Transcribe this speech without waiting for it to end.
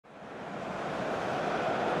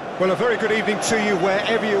Well, a very good evening to you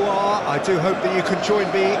wherever you are. I do hope that you can join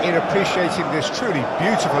me in appreciating this truly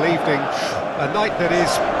beautiful evening. A night that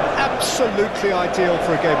is absolutely ideal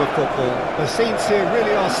for a game of football. The scenes here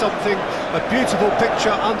really are something. A beautiful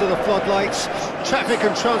picture under the floodlights. Traffic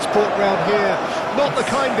and transport round here, not the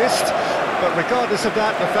kindest. But regardless of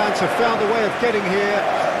that, the fans have found a way of getting here.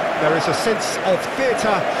 There is a sense of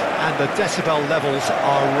theatre and the decibel levels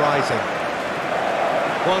are rising.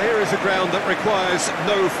 Well, here is a ground that requires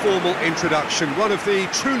no formal introduction. One of the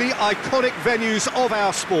truly iconic venues of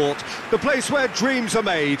our sport. The place where dreams are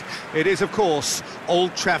made. It is, of course,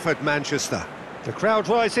 Old Trafford, Manchester. The crowd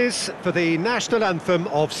rises for the national anthem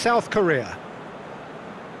of South Korea.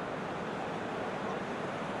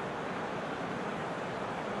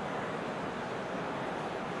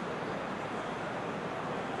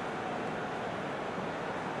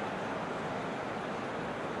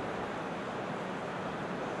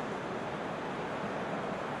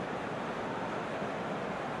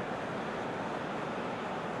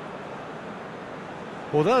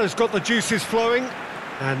 Well, that has got the juices flowing,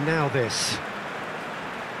 and now this.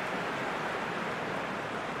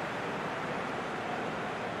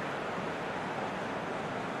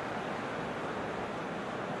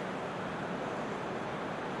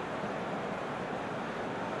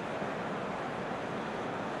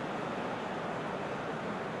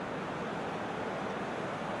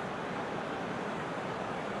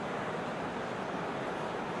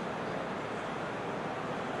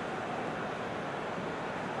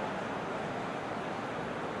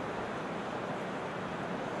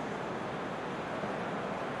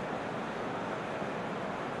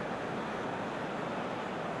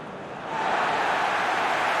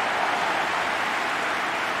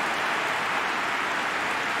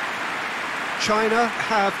 China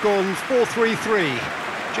have gone 4-3-3.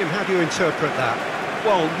 Jim, how do you interpret that?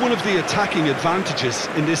 Well, one of the attacking advantages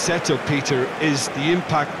in this setup, Peter, is the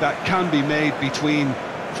impact that can be made between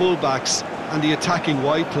fullbacks and the attacking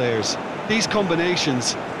wide players. These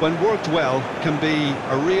combinations, when worked well, can be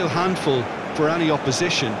a real handful for any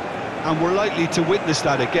opposition, and we're likely to witness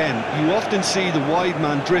that again. You often see the wide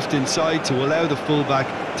man drift inside to allow the fullback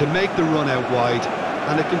to make the run out wide,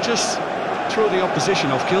 and it can just throw the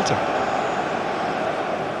opposition off kilter.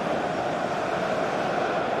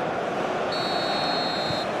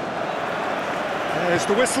 There's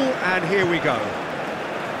the whistle, and here we go.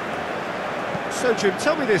 So, Jim,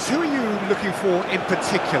 tell me this, who are you looking for in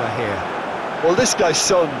particular here? Well, this guy's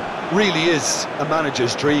son really is a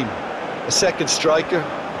manager's dream. A second striker,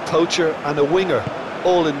 poacher and a winger,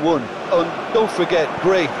 all in one. Oh, and don't forget,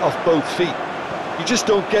 great off both feet. You just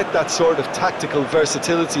don't get that sort of tactical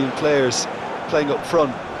versatility in players playing up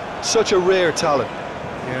front. Such a rare talent.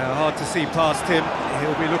 Yeah, hard to see past him.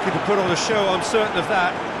 He'll be looking to put on a show, I'm certain of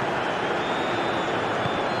that.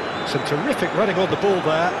 Some terrific running on the ball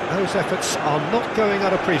there. Those efforts are not going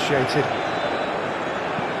unappreciated.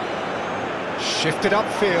 Shifted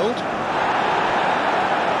upfield.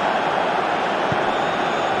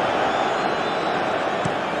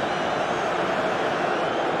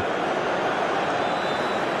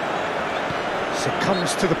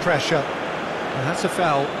 Succumbs to the pressure. And that's a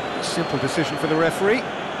foul. Simple decision for the referee.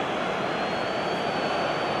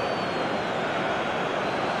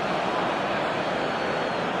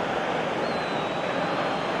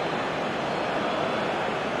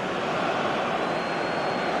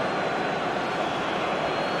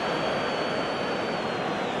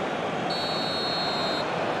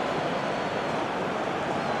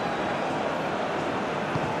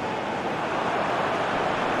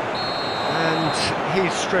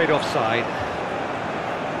 He's straight offside.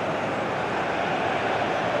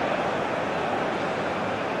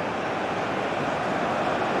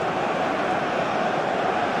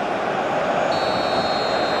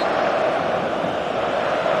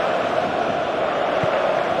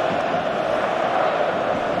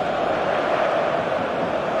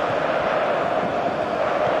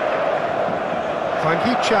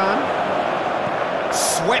 Chan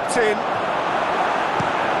swept in.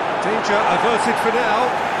 Danger averted for now.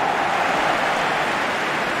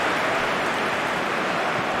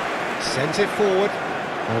 Sent it forward.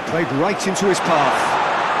 Well, played right into his path.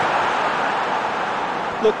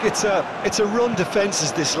 Look, it's a run defence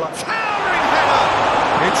is this line. Towering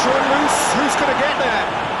header! It's run loose. Who's going to get there?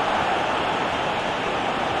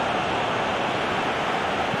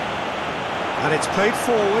 And it's played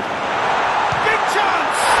forward. Big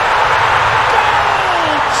chance!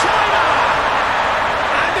 Goal! China!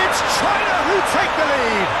 And it's China who take the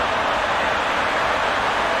lead.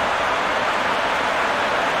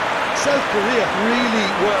 South Korea really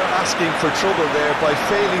were asking for trouble there by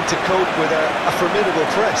failing to cope with a formidable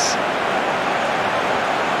press.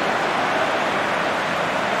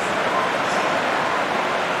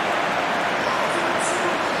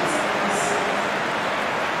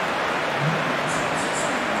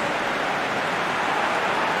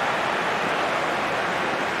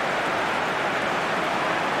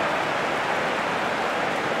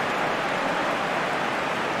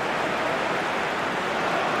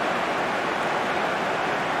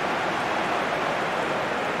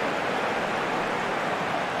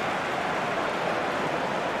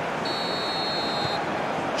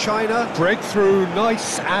 China break through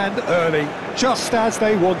nice and early, just as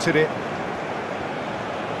they wanted it.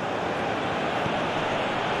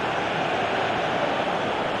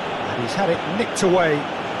 And he's had it nicked away.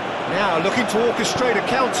 Now looking to orchestrate a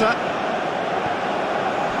counter.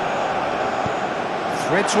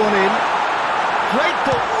 Threads one in. Great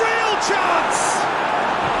ball, real chance!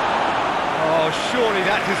 Oh, surely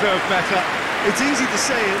that deserved better. It's easy to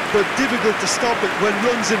say it, but difficult to stop it when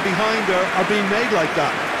runs in behind are being made like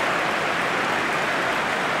that.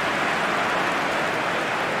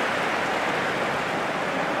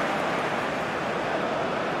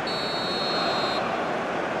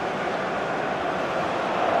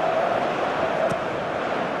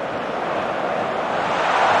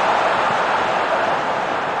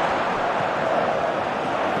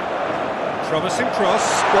 Promising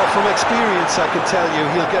cross. Well, from experience, I can tell you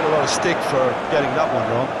he'll get a lot of stick for getting that one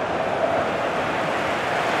wrong.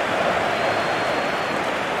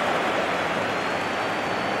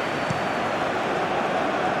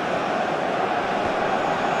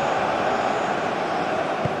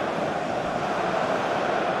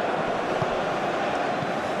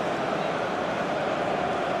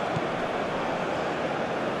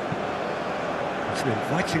 It's an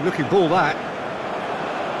inviting looking ball, that.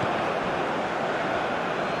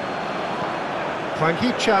 Hwang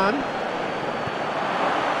Hee-chan.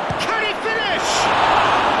 Can he finish?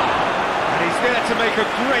 And he's there to make a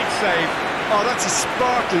great save. Oh, that's a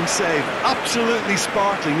sparkling save. Absolutely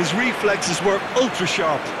sparkling. His reflexes were ultra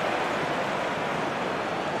sharp.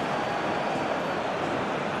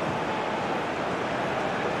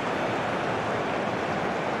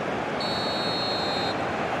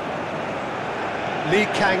 Lee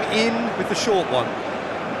Kang-in with the short one.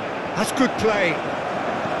 That's good play.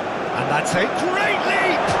 And that's a great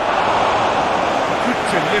leap! Good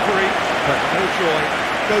delivery, but no joy.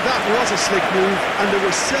 No, that was a slick move, and there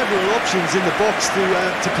were several options in the box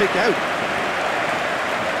to pick out.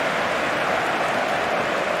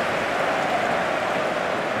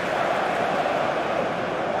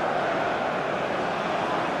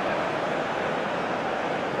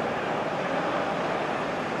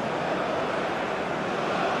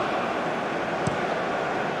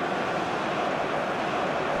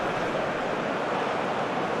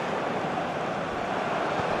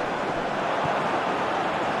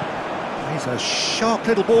 It's a sharp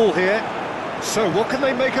little ball here. So what can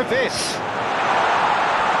they make of this?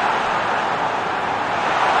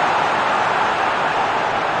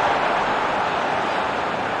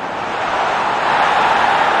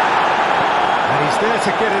 And he's there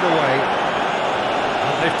to get it away.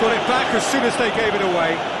 And they've got it back as soon as they gave it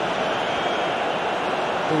away.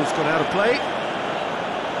 Ball's gone out of play.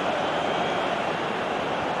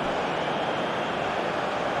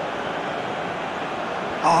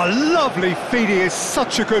 Oh, lovely feed, he is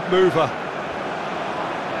such a good mover.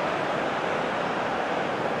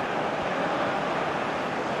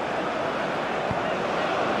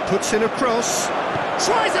 Puts in a cross,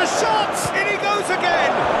 tries a shot, in he goes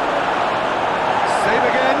again. Same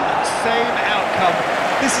again, same outcome.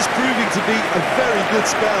 This is proving to be a very good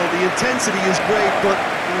spell. The intensity is great, but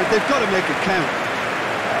they've got to make it count.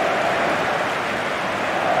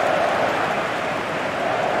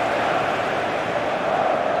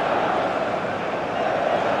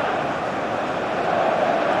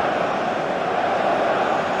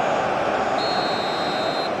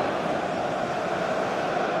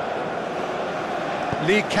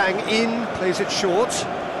 Lee Kang-in plays it short.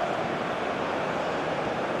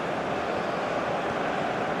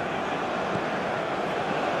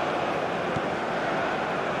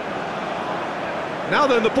 Now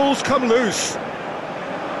then, the ball's come loose.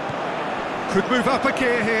 Could move up a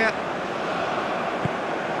gear here.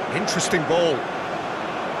 Interesting ball.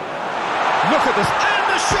 Look at this, and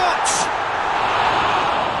the shot!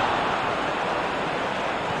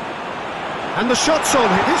 And the shot's on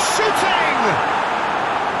him, he's shooting!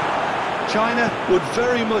 China would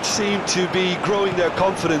very much seem to be growing their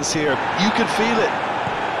confidence here. You can feel it.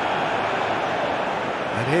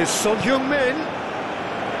 And here's Son Heung-min.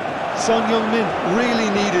 Son Heung-min really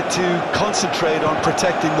needed to concentrate on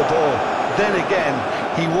protecting the ball. Then again,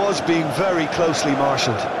 he was being very closely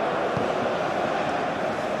marshalled.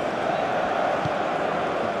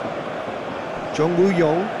 Jung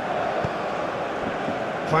Woo-yong.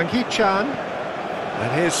 Hwang Hee-chan.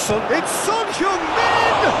 And here's Son... It's Son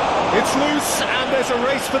Heung-min! It's loose, and there's a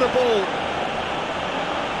race for the ball.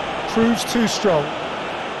 Proves too strong.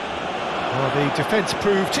 Well, the defence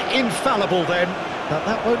proved infallible then, but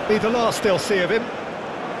that won't be the last they'll see of him.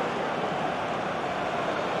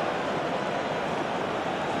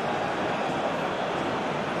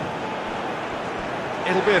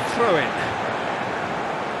 It'll be a throw-in.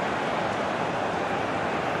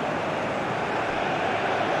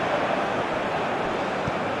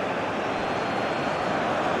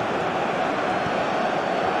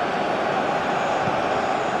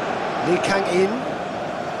 Lee Kang-in.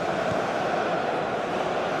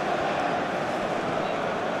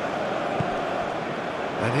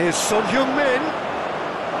 And here's Son Heung-min.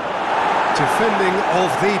 Defending of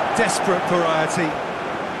the desperate variety.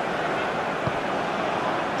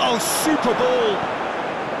 Oh, super ball.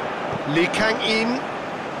 Lee Kang-in.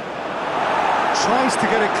 Tries to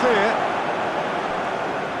get it clear.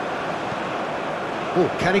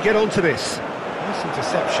 Oh, can he get onto this? Nice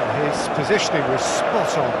interception. His positioning was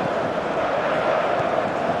spot on.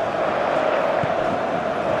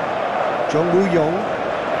 Jung Woo-yong.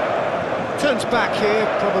 Turns back here,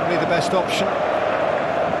 probably the best option.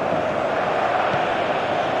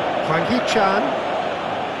 Hwang Hee-chan.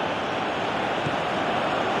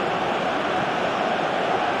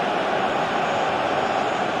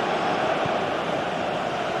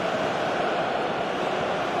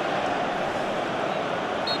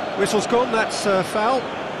 Whistle's gone, that's foul.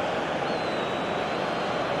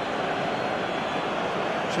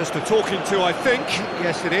 Just a talking to, I think.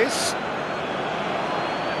 Yes, it is.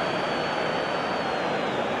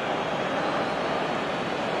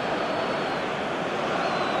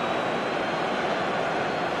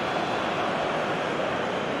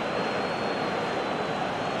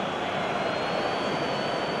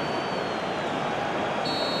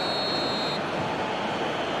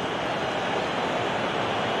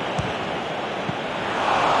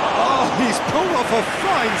 He's pulled off a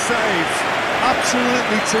fine save.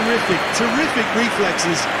 Absolutely terrific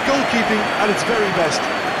reflexes, goalkeeping at its very best.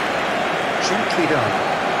 Gently done.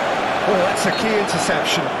 Oh, that's a key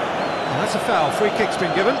interception. Oh, that's a foul. Free kick's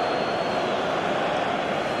been given.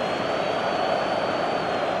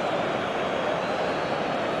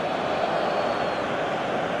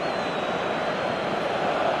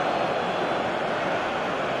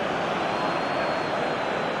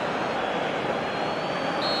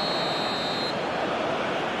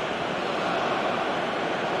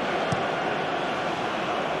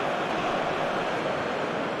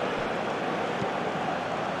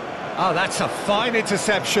 Oh, that's a fine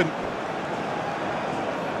interception.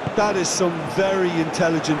 That is some very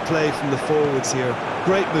intelligent play from the forwards here.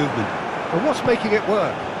 Great movement. And what's making it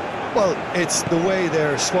work? Well, it's the way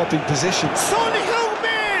they're swapping positions. Son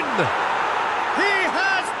Heung-min! He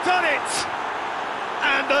has done it!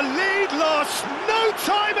 And the lead lost no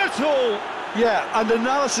time at all! Yeah, and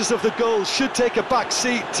analysis of the goal should take a back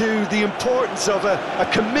seat to the importance of a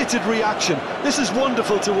committed reaction. This is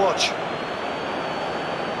wonderful to watch.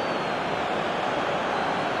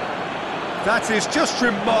 That is just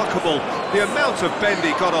remarkable, the amount of bend he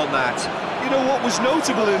got on that. You know, what was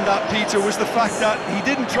notable in that, Peter, was the fact that he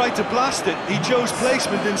didn't try to blast it. He chose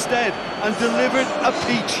placement instead and delivered a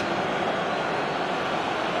peach.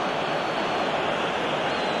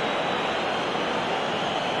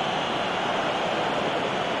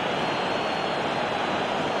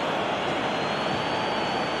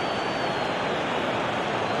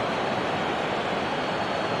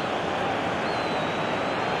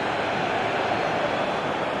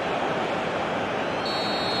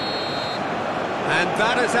 And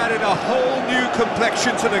that has added a whole new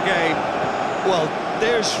complexion to the game. Well,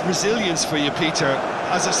 there's resilience for you, Peter.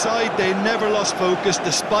 As a side, they never lost focus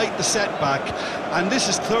despite the setback, and this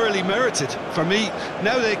is thoroughly merited. For me,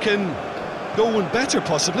 now they can go one better,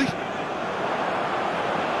 possibly.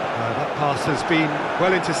 That pass has been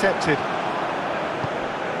well intercepted.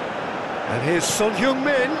 And here's Son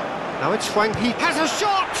Heung-min. Now it's Hwang Hee. Has a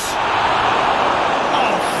shot!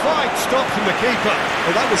 Oh, fine stop from the keeper.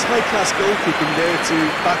 Well, that was high-class goalkeeping there to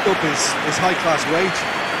back up his high-class wage.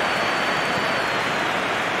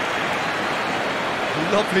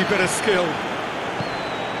 Lovely bit of skill.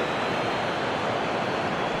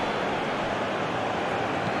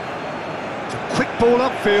 It's a quick ball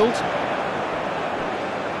upfield.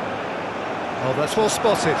 Oh, that's well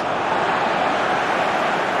spotted.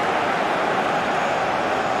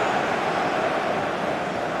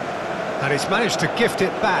 And he's managed to gift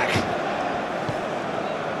it back.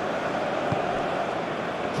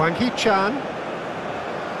 Hwang Hee-chan.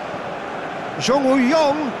 Jong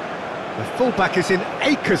Woo-yong. The fullback is in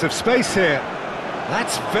acres of space here.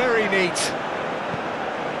 That's very neat.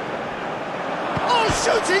 Oh,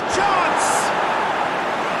 shooting chance!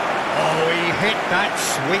 Oh, he hit that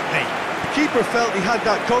sweetly. Keeper felt he had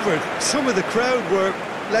that covered. Some of the crowd were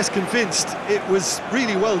less convinced. It was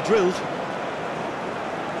really well drilled.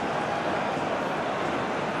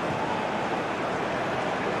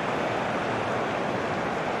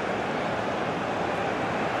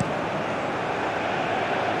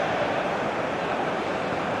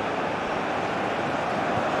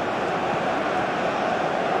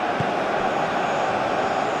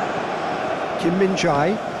 Kim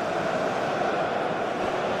Min-jae.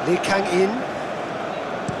 Lee Kang-in.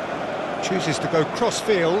 Chooses to go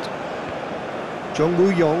cross-field. Jong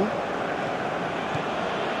Woo-yong.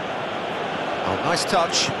 Oh, nice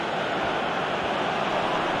touch.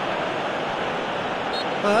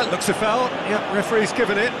 Looks a foul. Yep, referee's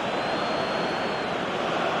given it.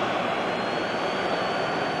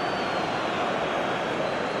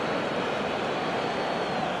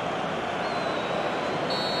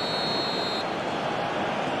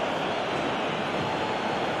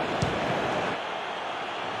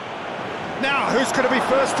 Now, who's going to be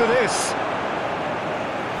first to this?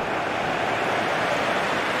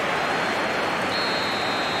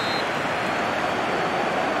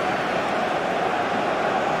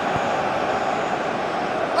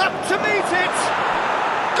 Up to meet it!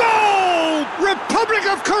 Goal! Republic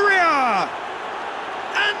of Korea!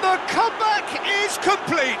 And the comeback is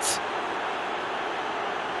complete!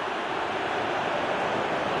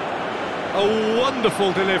 A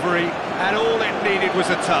wonderful delivery, and all it needed was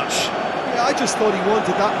a touch. Yeah, I just thought he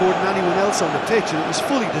wanted that more than anyone else on the pitch, and it was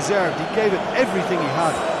fully deserved. He gave it everything he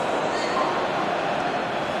had.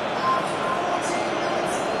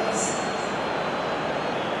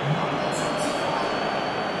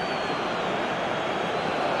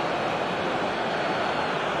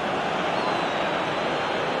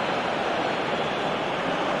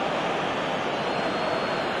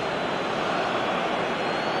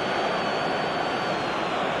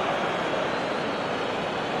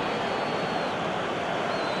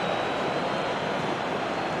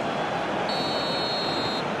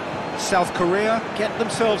 South Korea get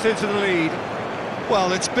themselves into the lead.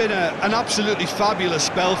 Well, it's been an absolutely fabulous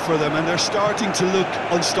spell for them, and they're starting to look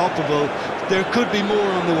unstoppable. There could be more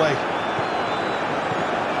on the way.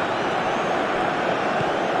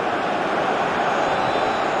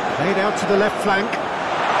 Played out to the left flank.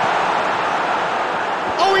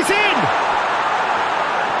 Oh, he's in!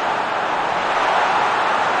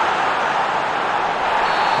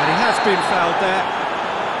 And he has been fouled there.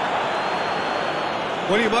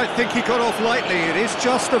 Well, you might think he got off lightly. It is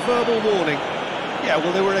just a verbal warning. Yeah,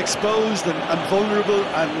 well, they were exposed and vulnerable,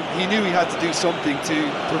 and he knew he had to do something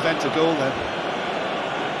to prevent a goal then.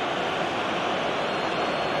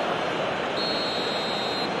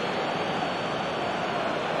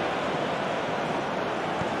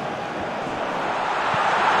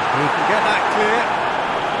 He can get that clear.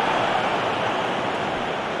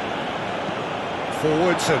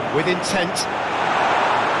 Forwards and with intent.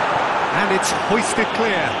 And it's hoisted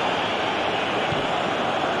clear.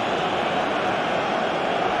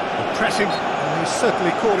 The pressing, he's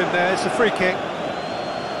certainly caught him there. It's a free kick.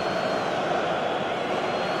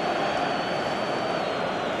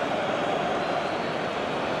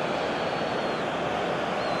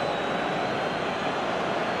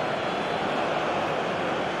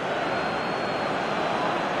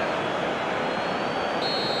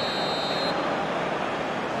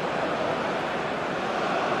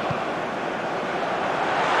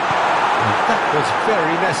 Was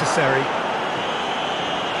very necessary.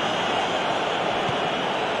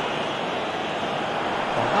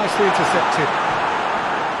 Oh, nicely intercepted.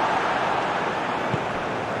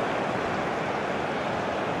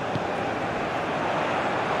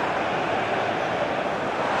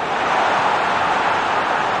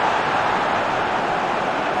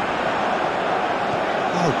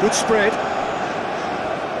 Oh, good spread.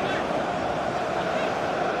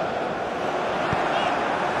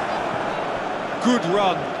 Good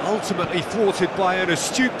run, ultimately thwarted by an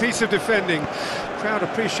astute piece of defending. Crowd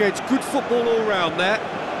appreciates good football all round there.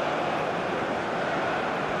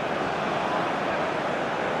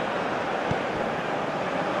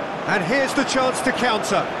 And here's the chance to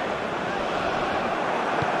counter.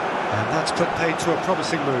 And that's put paid to a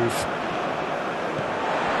promising move.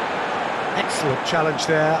 Excellent challenge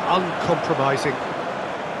there, uncompromising.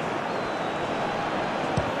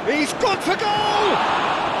 He's gone for goal!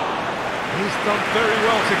 Done very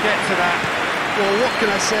well to get to that. Well, what can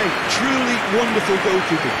I say? Truly wonderful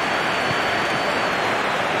goalkeeping.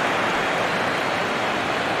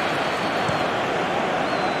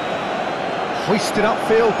 Hoisted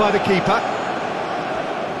upfield by the keeper.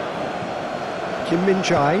 Kim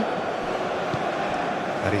Min-jae.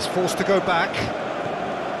 And he's forced to go back.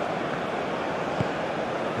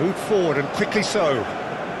 Moved forward and quickly so.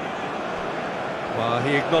 Well,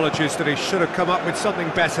 he acknowledges that he should have come up with something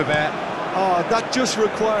better there. Ah, that just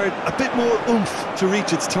required a bit more oomph to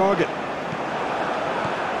reach its target.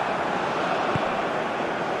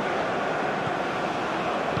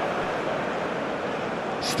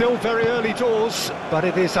 Still very early doors, but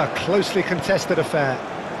it is a closely contested affair.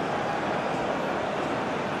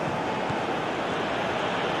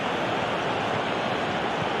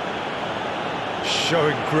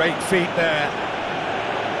 Showing great feet there.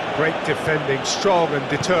 Great defending, strong and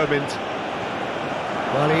determined.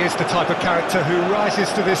 Well, he is the type of character who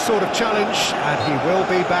rises to this sort of challenge, and he will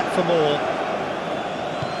be back for more.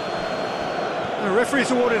 The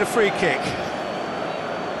referee's awarded a free kick.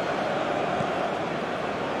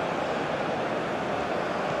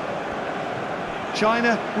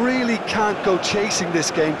 China really can't go chasing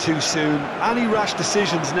this game too soon. Any rash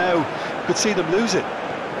decisions now could see them lose it.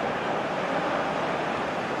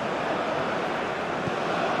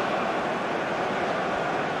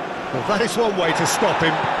 Well, that is one way to stop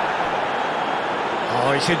him.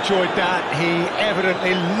 Oh, he's enjoyed that. He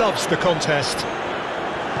evidently loves the contest.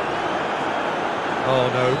 Oh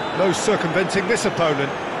no, no circumventing this opponent.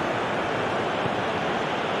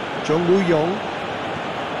 Jung Woo-yong.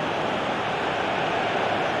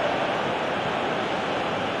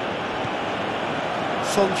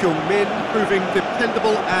 Son Heung-min proving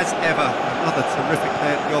dependable as ever. Another terrific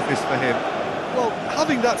day at the office for him. Well,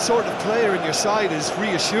 having that sort of player in your side is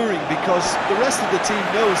reassuring because the rest of the team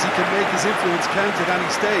knows he can make his influence count at any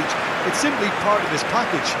stage. It's simply part of his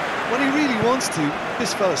package. When he really wants to,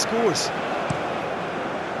 this fella scores.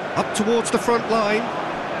 Up towards the front line.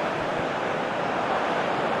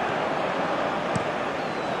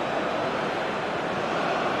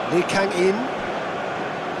 Lee Kang-in.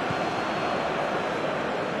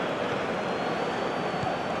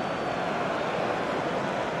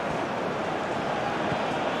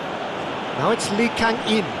 Now it's Lee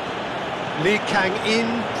Kang-in. Lee Kang-in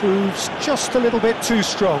proves just a little bit too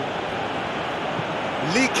strong.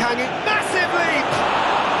 Lee Kang-in, massive leap!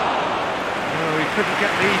 No, he couldn't get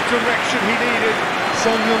the direction he needed.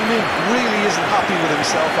 Son Heung-min really isn't happy with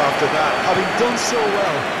himself after that, having done so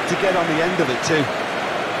well to get on the end of it too.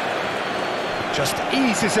 Just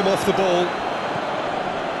eases him off the ball.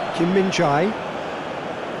 Kim Min-jae.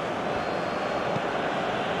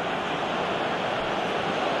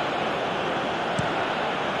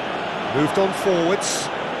 Moved on forwards.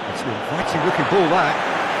 It's an inviting looking ball, that.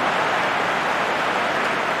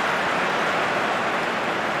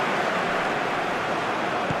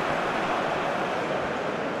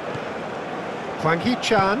 Hwang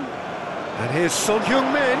Hee-chan. And here's Son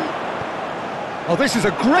Heung-min. Oh, this is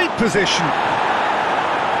a great position.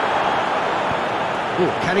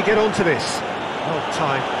 Oh, can he get onto this? Well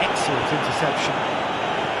timed, excellent interception.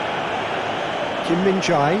 Kim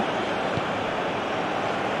Min-jae.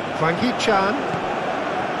 Hwang Hee-chan.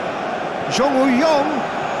 Jung Woo-yong.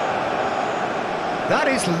 That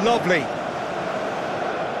is lovely.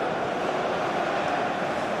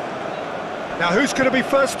 Now who's going to be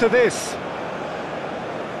first to this?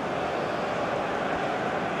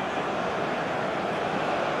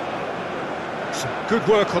 Some good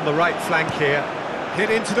work on the right flank here.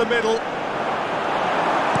 Hit into the middle.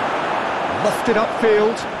 Lofted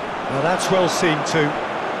upfield. Well, that's well seen too.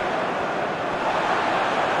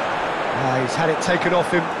 He's had it taken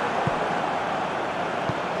off him.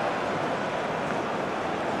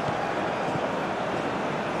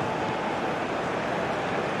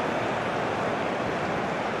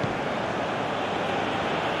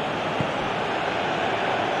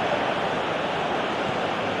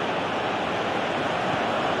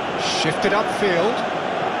 Shifted upfield.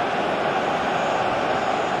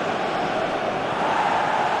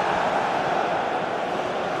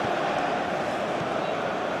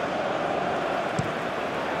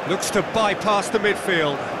 Looks to bypass the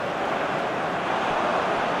midfield.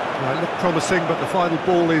 Well, it looked promising, but the final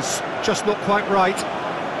ball is just not quite right.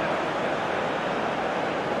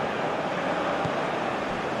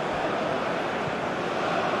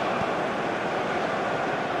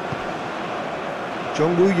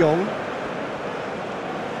 Jung Woo-yong.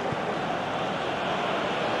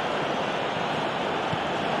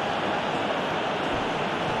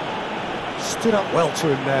 Stood up well to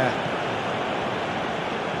him there.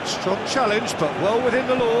 Strong challenge, but well within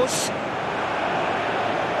the laws.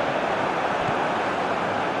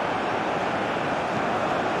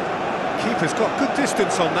 Keeper's got good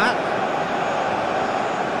distance on that.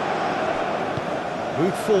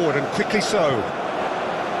 Move forward and quickly so.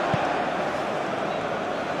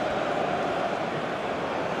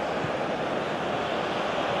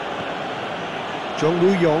 Jong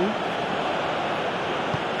Woo-yong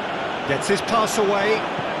gets his pass away.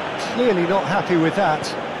 Clearly not happy with that.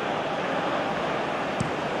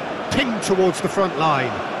 Pinged towards the front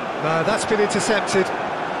line. That's been intercepted.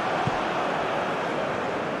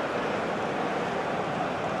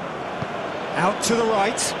 Out to the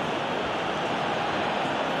right.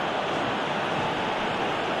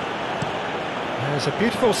 There's a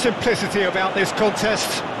beautiful simplicity about this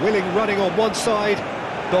contest. Willing running on one side,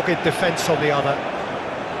 dogged defence on the other.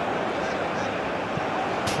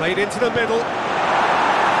 Played into the middle.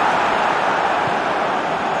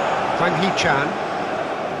 Hwang Hee-chan.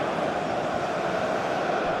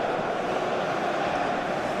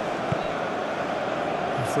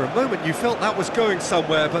 For a moment you felt that was going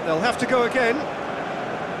somewhere, but they'll have to go again.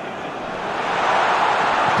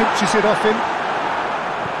 Pinches it off him.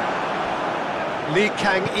 Lee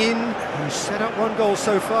Kang-in, who's set up one goal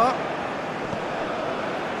so far.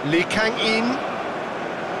 Lee Kang-in.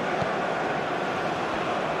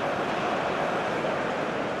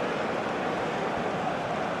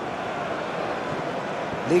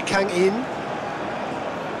 Lee Kang-in.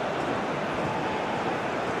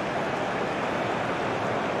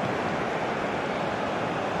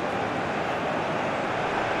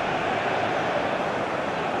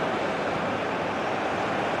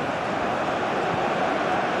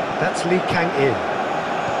 That's Lee Kang-in.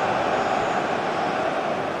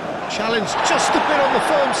 Challenge just a bit on the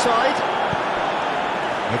firm side.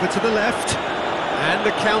 Over to the left. And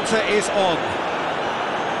the counter is on.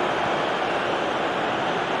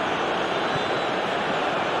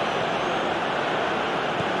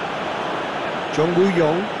 Jong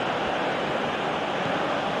Woo-yong.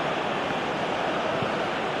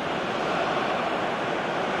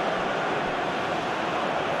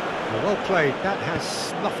 Well played, that has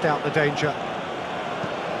snuffed out the danger.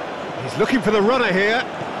 He's looking for the runner here.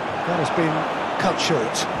 That has been cut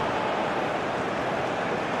short.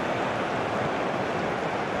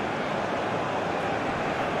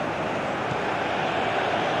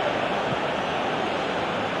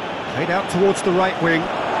 Played out towards the right wing.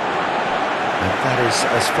 And that is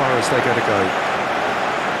as far as they're going to go.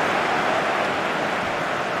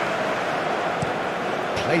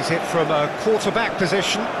 Plays it from a quarterback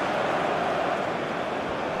position.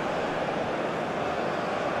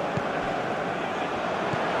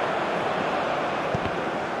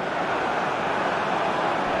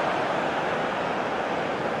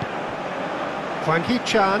 Hwang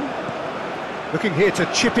Hee-chan looking here to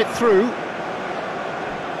chip it through.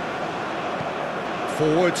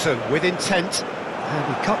 Forwards and with intent.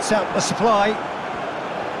 And he cuts out the supply.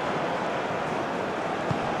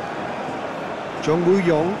 Jong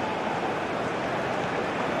Woo-yong.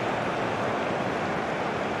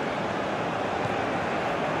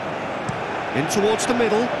 In towards the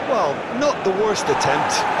middle. Well, not the worst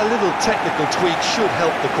attempt. A little technical tweak should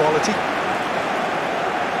help the quality.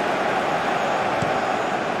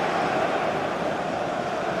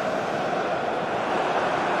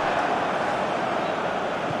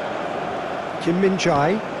 Kim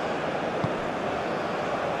Min-jae.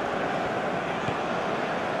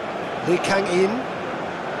 Lee Kang-in.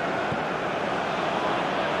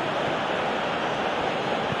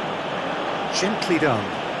 Gently done.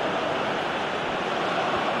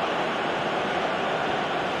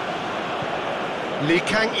 Lee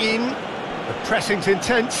Kang-in. The pressing's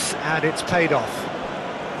intense and it's paid off.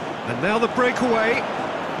 And now the breakaway.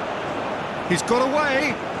 He's got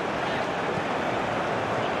away.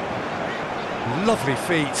 Lovely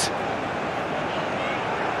feet. It's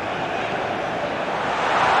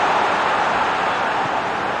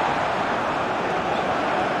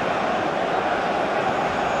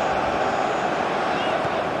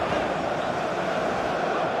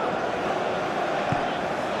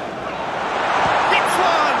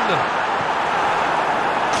one!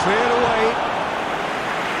 Cleared away.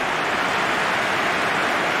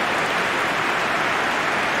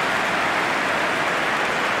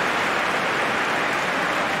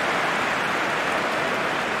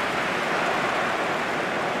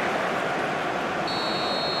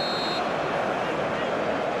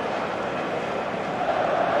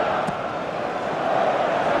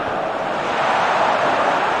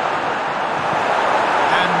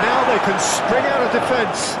 Can spring out of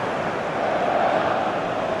defence.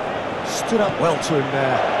 stood up well to him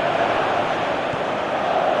there.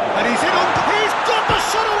 And he's in on... He's got the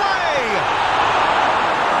shot away!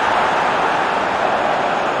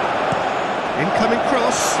 Incoming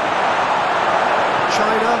cross.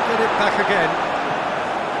 China get it back again.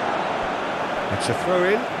 It's a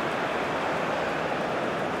throw-in.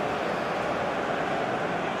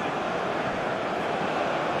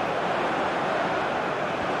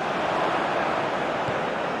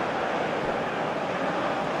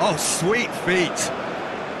 Oh, sweet feet.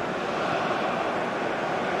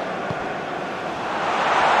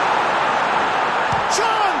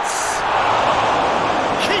 Chance!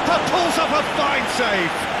 Keeper pulls up a fine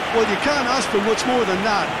save. Well, you can't ask for much more than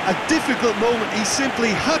that. A difficult moment he simply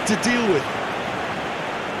had to deal with.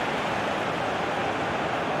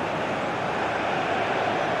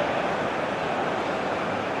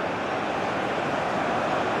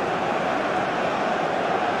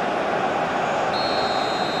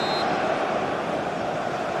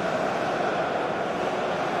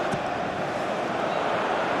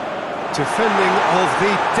 Defending of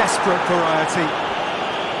the desperate variety.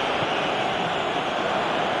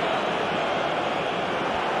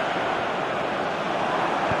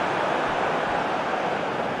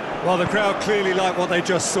 Well, the crowd clearly like what they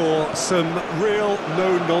just saw. Some real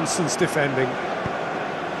no-nonsense defending.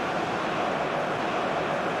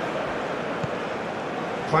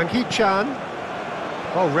 Hwang Hee-chan.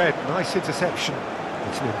 Well read, nice interception.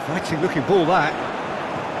 It's an inviting-looking ball, that.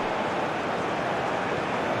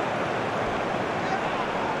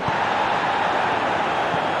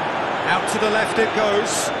 Out to the left it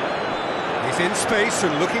goes. He's in space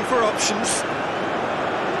and looking for options.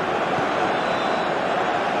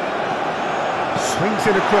 Swings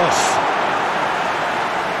it across.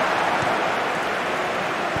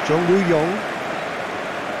 Jong Woo-yong.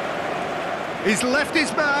 He's left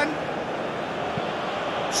his man.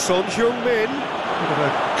 Son Heung-min. Bit of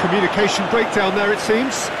a communication breakdown there, it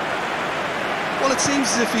seems. Well, it seems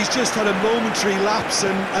as if he's just had a momentary lapse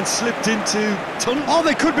and slipped into tunnel. Oh,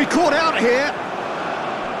 they could be caught out here.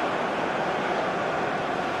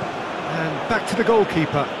 And back to the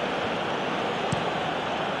goalkeeper.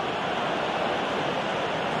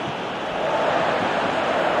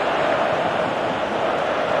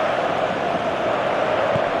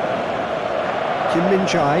 Kim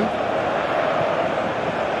Min-jae.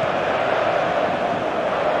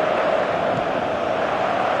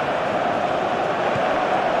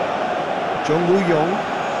 Jong Woo-yong.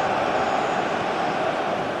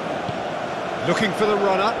 Looking for the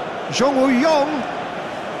runner. Jong Woo-yong.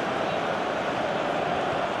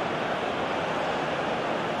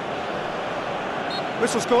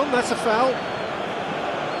 Whistle's gone, that's a foul.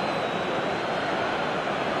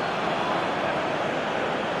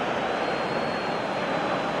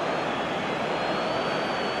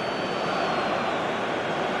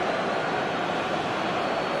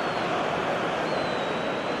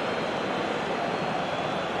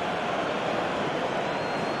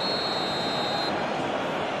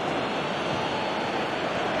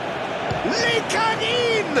 Lee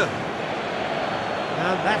Kang-in!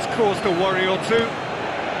 And that's caused a worry or two.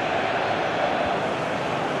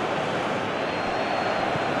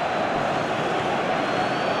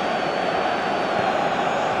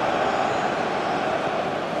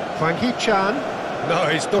 Hwang Hee-chan. No,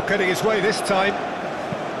 he's not getting his way this time.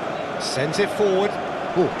 Sends it forward.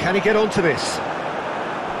 Oh, can he get onto this?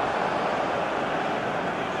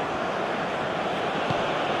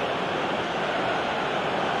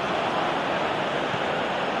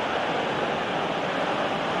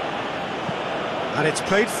 And it's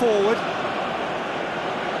played forward.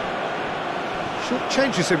 Short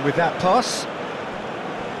changes him with that pass.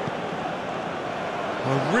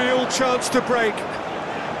 A real chance to break.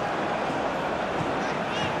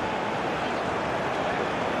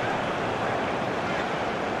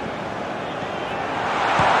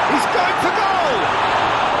 He's going for goal!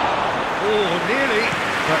 Oh, nearly,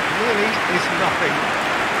 but nearly is nothing.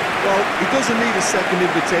 Well, he doesn't need a second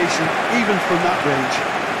invitation, even from that range.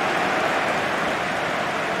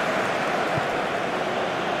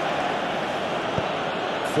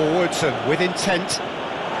 Forwards and with intent.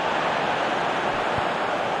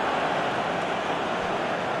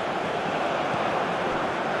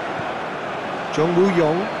 Jong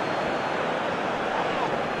Woo-yong.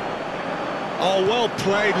 Oh, well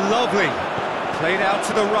played, lovely. Played out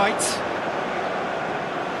to the right.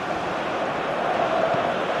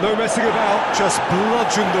 No messing about, just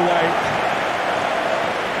bludgeoned away.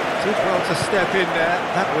 Did well to step in there,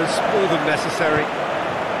 that was more than necessary.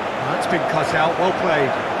 That's been cut out, well played.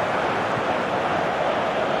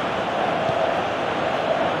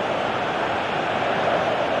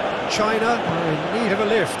 China are in need of a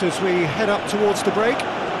lift as we head up towards the break.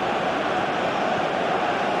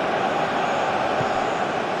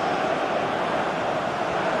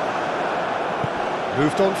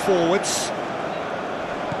 Moved on forwards.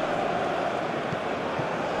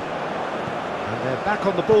 And they're back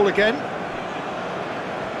on the ball again.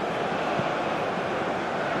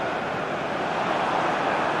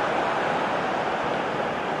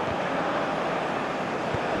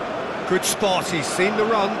 Good spot, he's seen the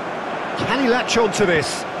run. Can he latch on to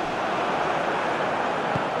this?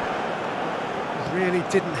 Really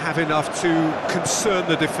didn't have enough to concern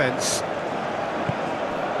the defence.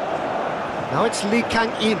 Now it's Lee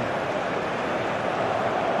Kang-in.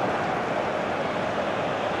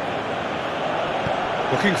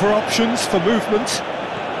 Looking for options for movement.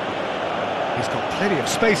 He's got plenty of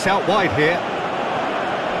space out wide here.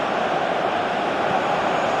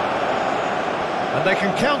 And they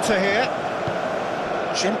can counter here.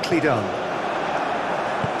 Gently done.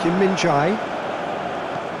 Kim Min-jae.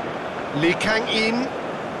 Lee Kang-in.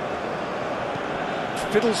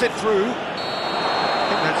 Fiddles it through. I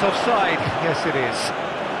think that's offside. Yes, it is.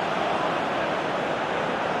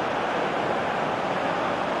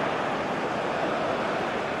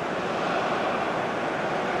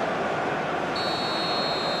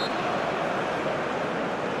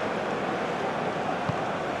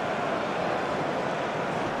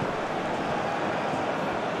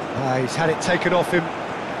 He's had it taken off him.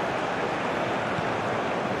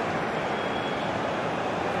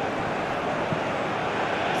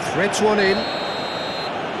 Threads one in.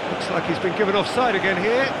 Looks like he's been given offside again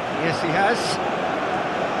here. Yes, he has.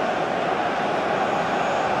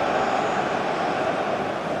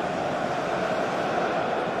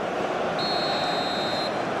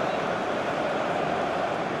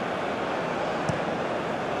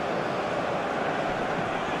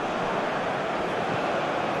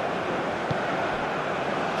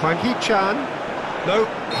 Hwang Hee-chan. No,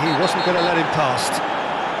 he wasn't going to let him past.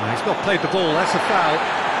 He's not played the ball, that's a foul.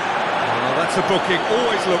 Oh, that's a booking,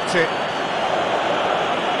 always looked it.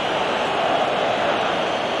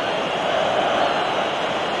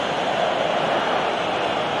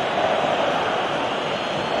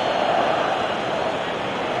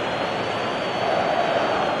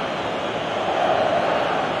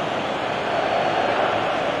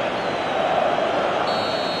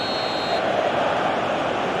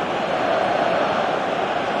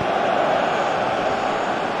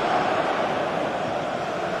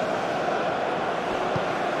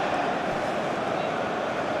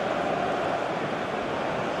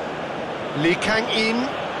 Lee Kang-in.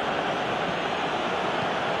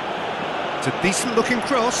 It's a decent-looking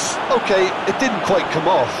cross. OK, it didn't quite come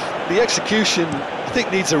off. The execution, I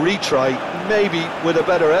think, needs a retry, maybe with a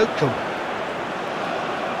better outcome.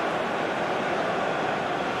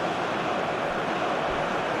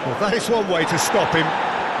 Well, that is one way to stop him.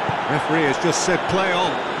 Referee has just said play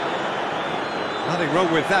on. Nothing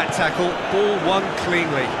wrong with that tackle. Ball won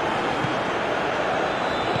cleanly.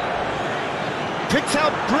 Picked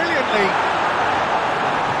out brilliantly.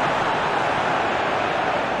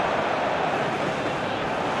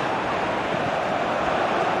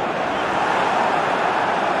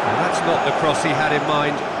 Not the cross he had in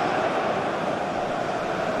mind.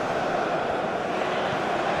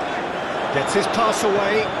 Gets his pass away. Oh,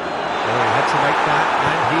 he had to make that,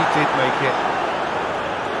 and he did make it.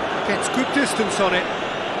 Gets good distance on it.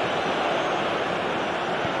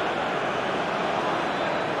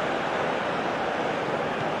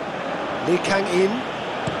 Lee Kang-in.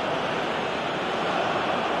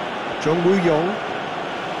 Jung Woo-yong.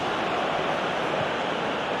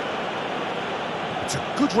 It's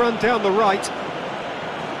a good run down the right.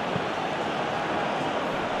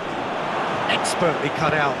 Expertly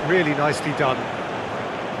cut out, really nicely done.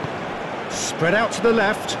 Spread out to the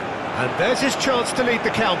left, and there's his chance to lead the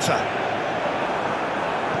counter.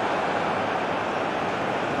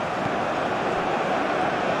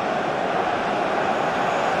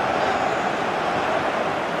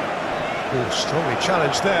 Oh, strongly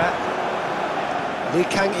challenged there. Lee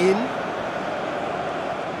Kang-in.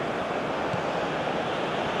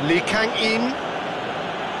 Lee Kang-in.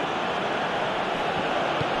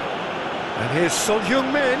 And here's Son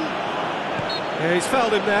Heung-min. Yeah, he's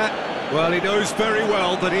fouled him there. Well, he knows very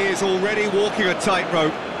well that he is already walking a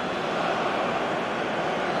tightrope.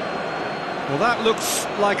 Well, that looks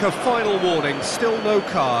like a final warning. Still no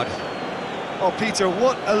card. Oh, Peter,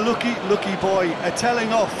 what a lucky boy. A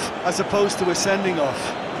telling off as opposed to a sending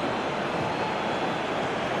off.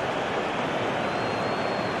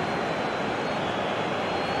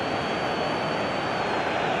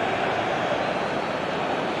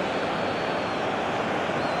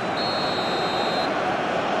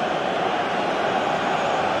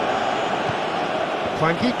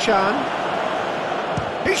 Hwang Hee-chan.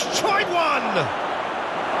 He's tried one!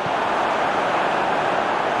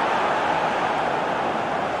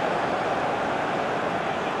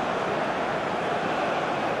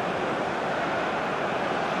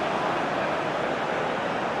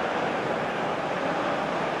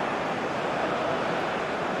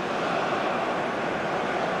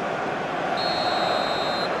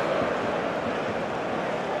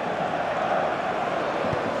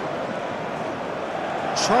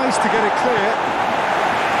 Tries to get it clear.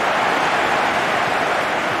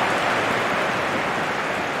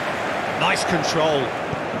 Nice control.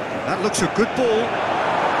 That looks a good ball.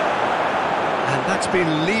 And that's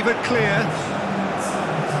been levered clear.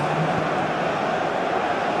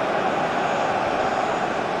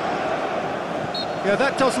 Yeah,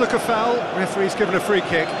 that does look a foul. Referee's given a free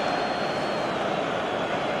kick.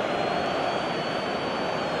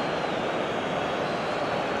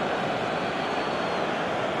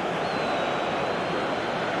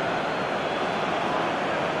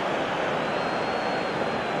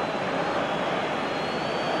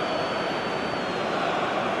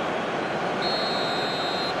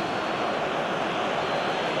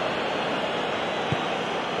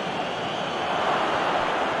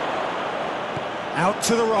 Out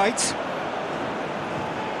to the right.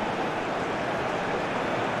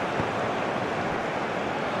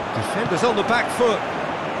 Defenders on the back foot.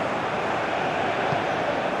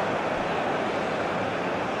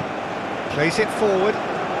 Plays it forward.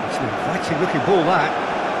 It's an inviting looking ball, that.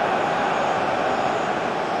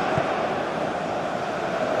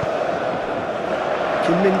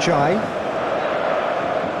 Kim Min-jae.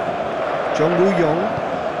 Jung Woo-young.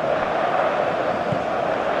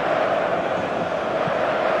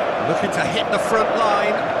 Looking to hit the front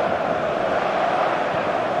line.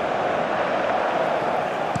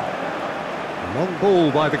 Long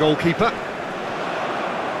ball by the goalkeeper.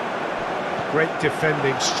 Great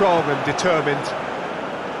defending, strong and determined.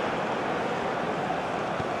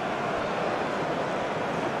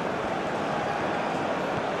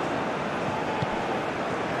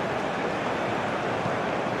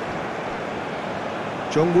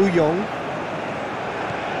 Jung Woo-young.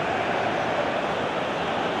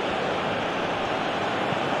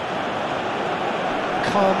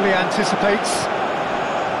 Calmly anticipates.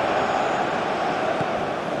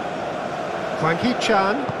 Hwang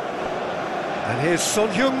Hee-chan. And here's Son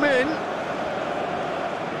Heung-min.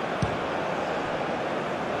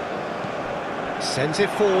 Sends it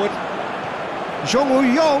forward. Jung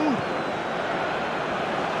Woo-young.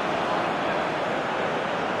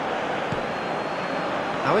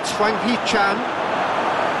 Now it's Hwang Hee-chan.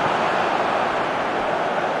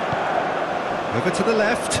 Over to the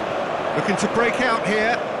left. Looking to break out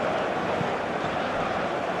here.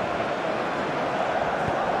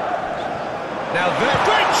 Now there's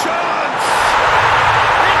great chance!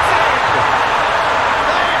 It's in!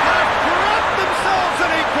 They have grabbed themselves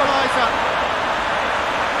an equaliser.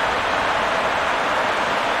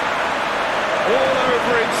 All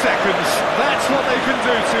over in seconds. That's what they can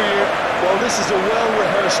do to you. Well, this is a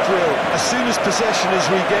well-rehearsed drill. As soon as possession is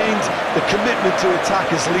regained, the commitment to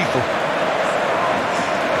attack is lethal.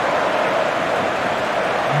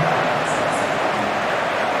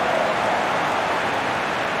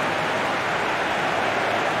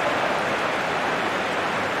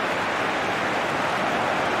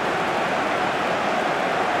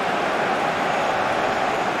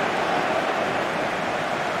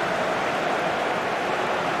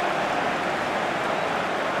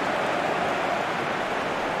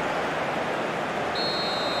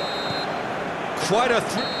 Quite a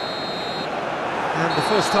and the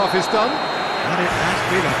first half is done, and it has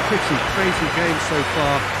been a pretty crazy game so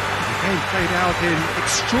far. The game played out in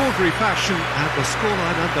extraordinary fashion, and the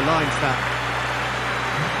scoreline underlines that.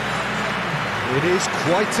 It is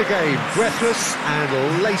quite a game, breathless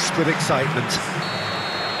and laced with excitement.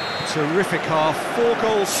 Terrific half, 4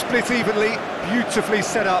 goals split evenly, beautifully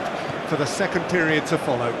set up for the second period to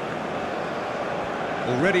follow.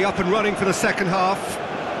 Already up and running for the second half.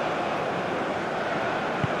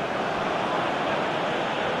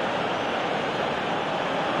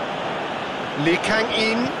 Lee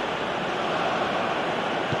Kang-in.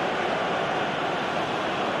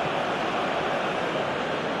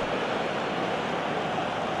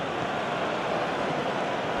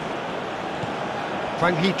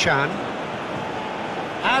 Hwang Hee-chan.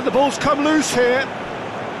 And the ball's come loose here.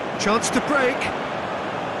 Chance to break.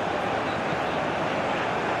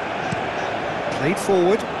 Played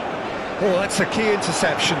forward. Oh, that's a key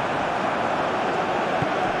interception.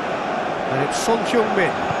 And it's Son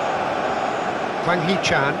Heung-min. Hwang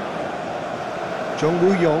Hee-chan. Jung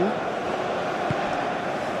Woo-young.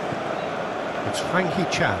 It's Hwang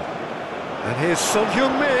Hee-chan. And here's Son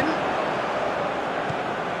Heung-min.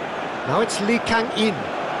 Now it's Lee Kang-in.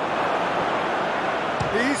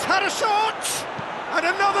 He's had a shot! And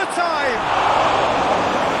another time!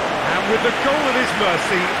 And with the goal at his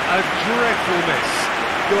mercy, a dreadful miss.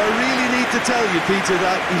 Do I really need to tell you, Peter,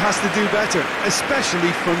 that he has to do better,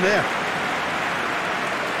 especially from there?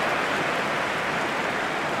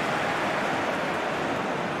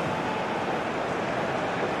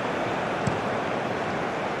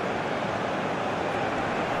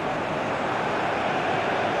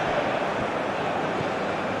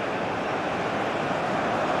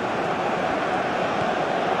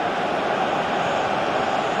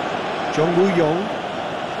 Jung Woo-young.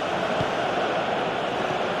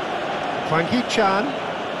 Hwang Hee-chan.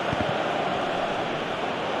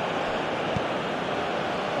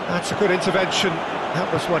 That's a good intervention.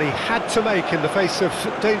 That was what he had to make in the face of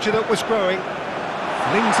danger that was growing.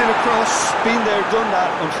 Flings it across. Been there, done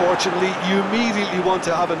that, unfortunately. You immediately want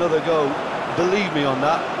to have another go. Believe me on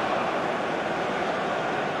that.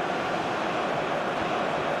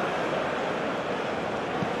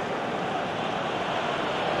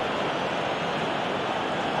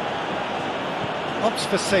 Opts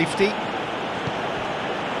for safety.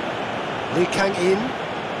 Lee Kang-in.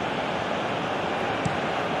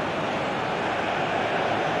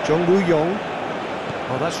 Jung Woo-young.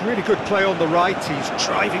 Oh, that's really good play on the right. He's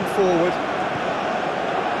driving forward.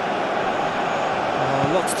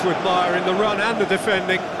 Oh, lots to admire in the run and the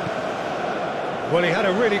defending. Well, he had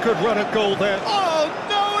a really good run at goal there. Oh,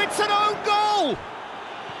 no, it's an own goal!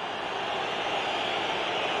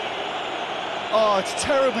 Oh, it's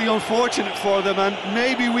terribly unfortunate for them, and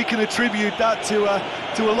maybe we can attribute that to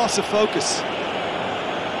a loss of focus.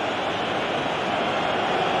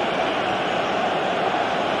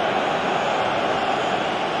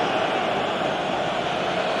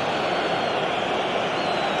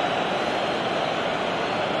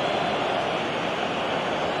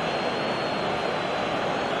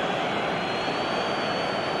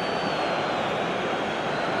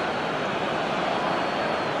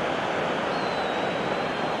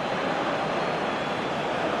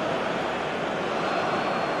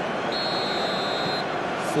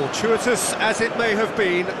 Fortuitous as it may have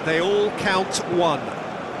been, they all count one.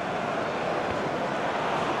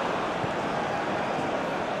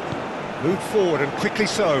 Moved forward and quickly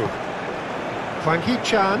so. Hwang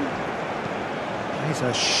Hee-chan. Plays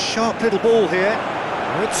a sharp little ball here.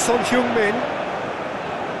 Now it's Son Heung-min.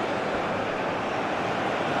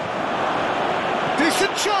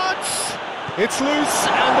 Decent chance! It's loose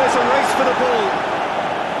and there's a race for the ball.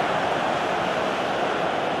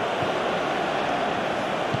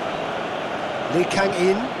 Lee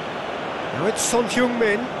Kang-in. Now it's Son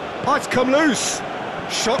Heung-min. Oh, it's come loose.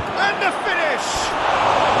 Shot and the finish!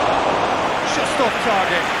 Just off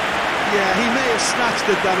target. Yeah, he may have snatched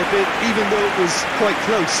at that a bit, even though it was quite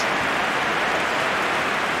close.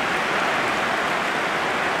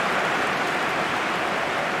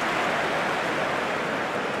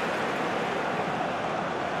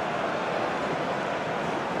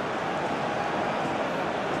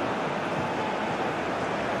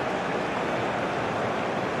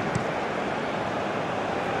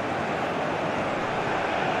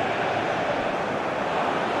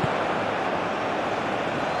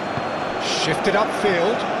 Shifted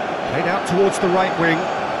upfield, played out towards the right wing.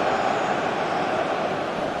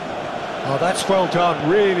 Oh, that's well done,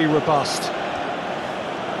 really robust.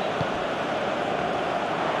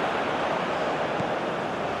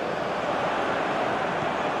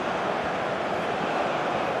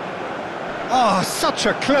 Oh, such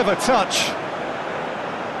a clever touch.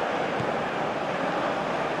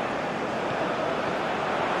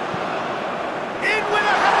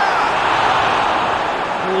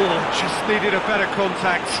 Just needed a better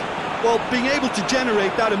contact. Well, being able to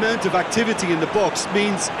generate that amount of activity in the box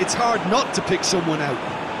means it's hard not to pick someone out.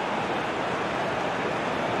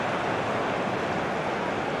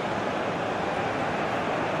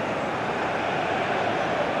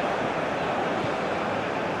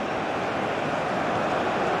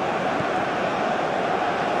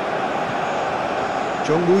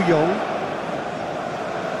 Jung Woo-young.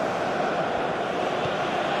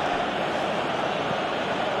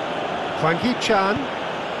 Hwang Hee-chan,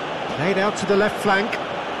 played out to the left flank.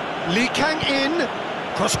 Lee Kang-in,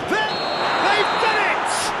 cross. They've done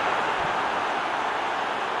it!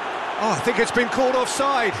 Oh, I think it's been called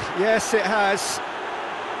offside. Yes, it has.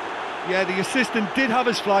 Yeah, the assistant did have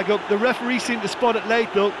his flag up. The referee seemed to spot it late,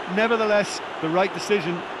 though. Nevertheless, the right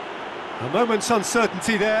decision. A moment's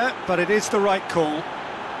uncertainty there, but it is the right call.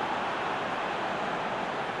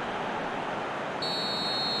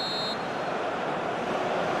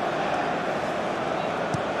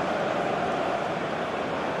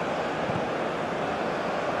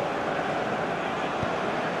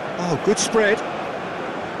 Oh, good spread.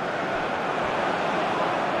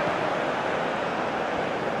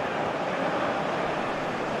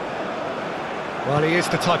 Well, he is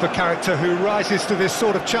the type of character who rises to this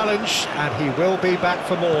sort of challenge, and he will be back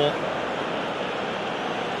for more.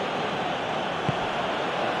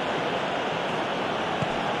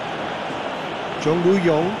 Jung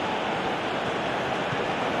Woo-yong.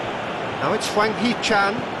 Now it's Hwang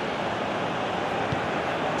Hee-chan.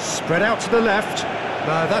 Spread out to the left.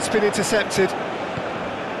 No, that's been intercepted.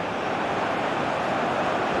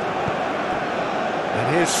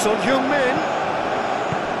 And here's Son Heung-min.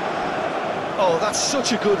 Oh, that's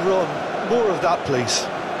such a good run. More of that, please.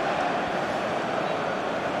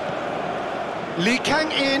 Lee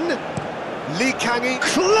Kang-in. Lee Kang-in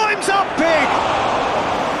climbs up big!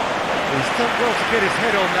 He's done well to get his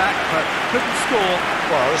head on that, but couldn't score.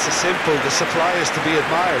 Well, this is simple. The supply is to be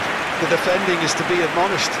admired. The defending is to be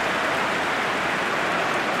admonished.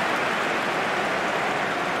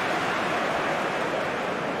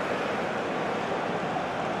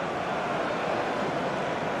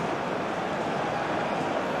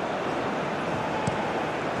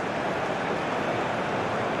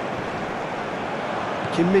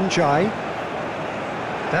 Kim Min-jae.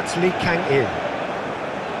 That's Lee Kang-in.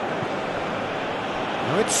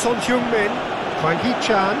 Now it's Son Heung-min. Hwang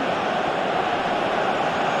Hee-chan.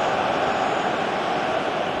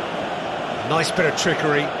 Nice bit of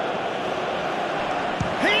trickery.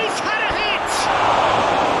 He's had a hit!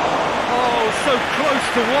 Oh, so close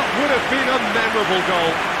to what would have been a memorable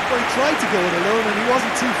goal. Well, he tried to go it alone and he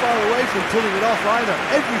wasn't too far away from pulling it off either.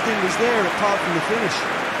 Everything was there apart from the finish.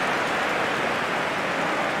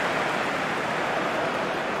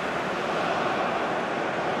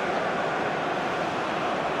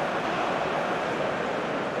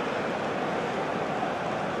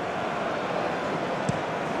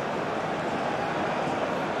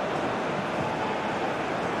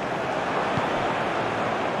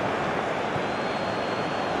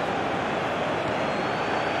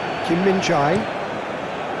 Kim Min-jae.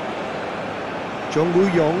 Jung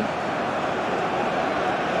Woo-yong.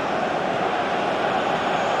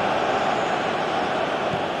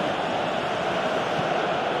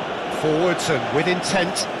 Forwards and with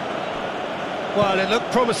intent. Well, it looked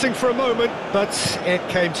promising for a moment, but it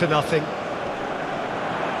came to nothing.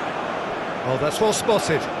 Oh, that's well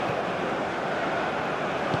spotted.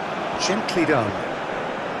 Gently done.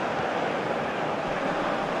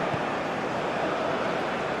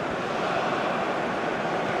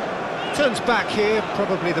 Turns back here,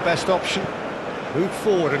 probably the best option. Move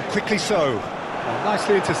forward and quickly so. Oh,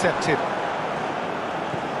 nicely intercepted.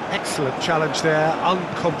 Excellent challenge there,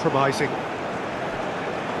 uncompromising.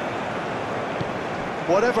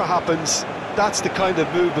 Whatever happens, that's the kind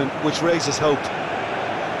of movement which raises hope.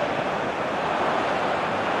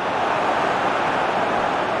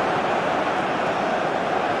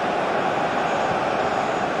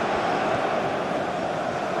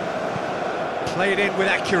 Played in with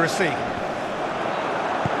accuracy.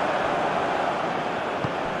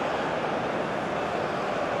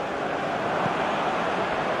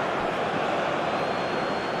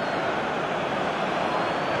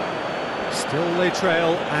 Still they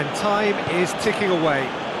trail, and time is ticking away.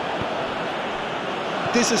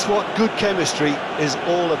 This is what good chemistry is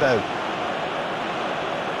all about.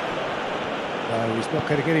 No, he's not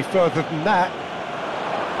going to get any further than that.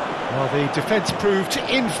 Well, the defence proved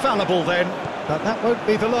infallible then, but that won't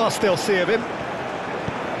be the last they'll see of him.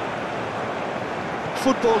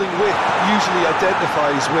 Footballing width usually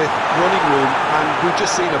identifies with running room, and we've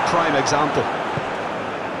just seen a prime example.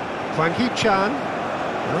 Hwang Hee-chan.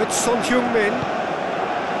 Now it's Son Heung-min.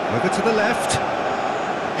 Over to the left.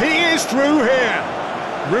 He is through here.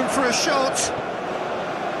 Room for a shot.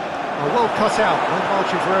 Oh, well cut out. No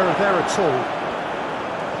margin for error there at all.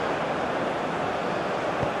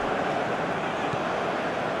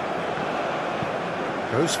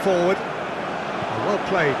 Goes forward. Oh, well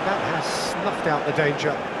played. That has snuffed out the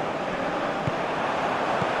danger.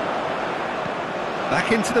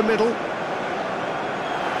 Back into the middle.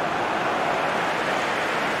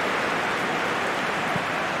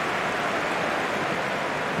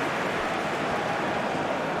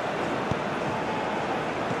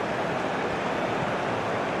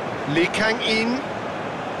 Lee Kang-in.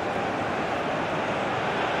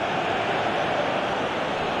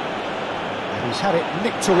 He's had it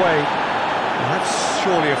nicked away. Well, that's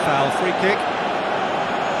surely a foul. Free kick.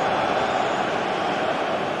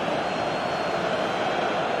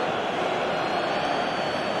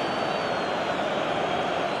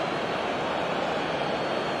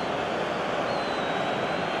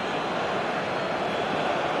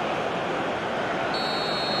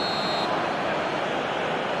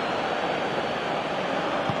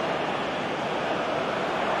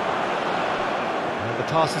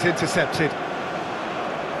 pass is intercepted.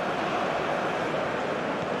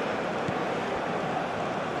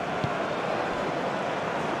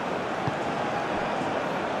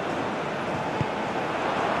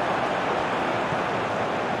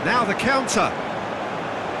 Now the counter.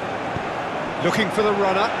 Looking for the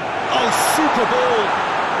runner. Oh, super ball!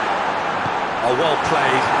 Oh, well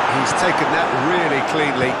played. He's taken that really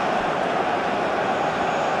cleanly.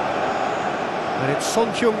 And it's Son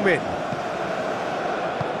Heung-min.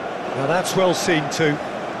 Now that's well seen too.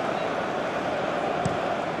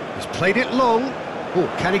 He's played it long.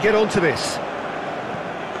 Oh, can he get onto this?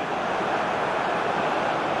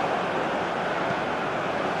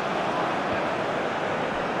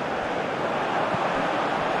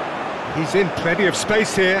 He's in plenty of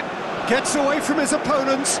space here. Gets away from his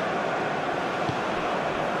opponents.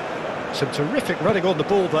 Some terrific running on the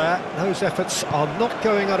ball there. Those efforts are not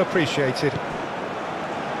going unappreciated.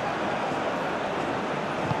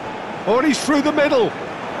 Oh, and he's through the middle.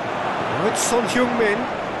 Oh, it's Son Heung-min.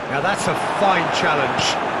 Now that's a fine challenge.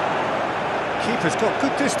 Keeper's got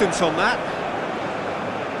good distance on that.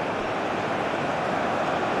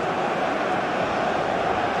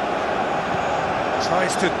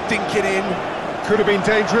 Tries to dink it in. Could have been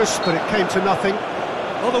dangerous, but it came to nothing.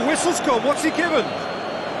 Oh, the whistle's gone. What's he given?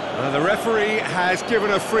 The referee has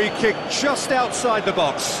given a free kick just outside the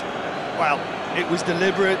box. Well, it was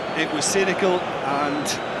deliberate, it was cynical, and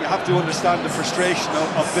you have to understand the frustration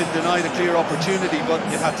of being denied a clear opportunity, but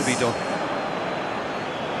it had to be done.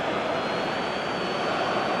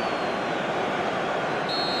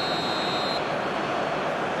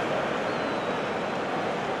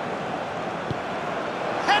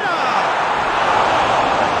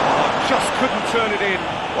 Couldn't turn it in.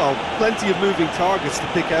 Well, plenty of moving targets to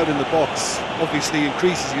pick out in the box. Obviously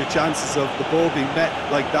increases your chances of the ball being met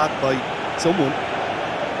like that by someone.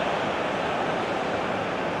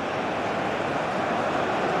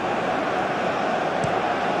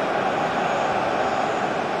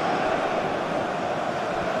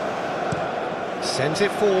 Sends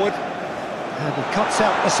it forward. And he cuts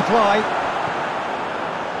out the supply.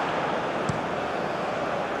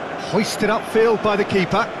 Hoisted upfield by the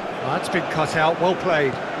keeper. Oh, that's been cut out, well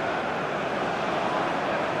played.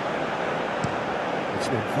 It's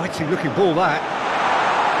an inviting looking ball, that.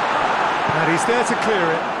 And he's there to clear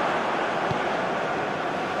it.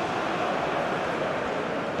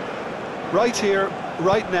 Right here,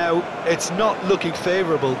 right now, it's not looking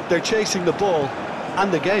favourable. They're chasing the ball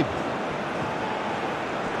and the game.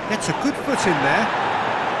 Gets a good foot in there.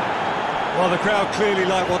 Well, the crowd clearly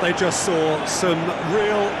like what they just saw. Some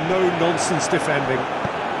real no-nonsense defending.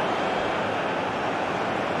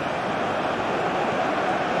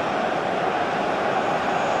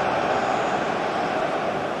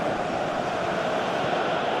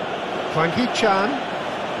 Hwang Hee-chan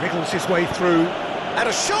wriggles his way through, and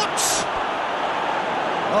a shot!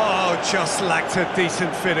 Oh, just lacked a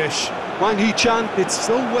decent finish. Hwang Hee-chan did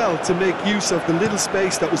so well to make use of the little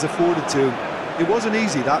space that was afforded to him. It wasn't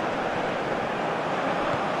easy, that.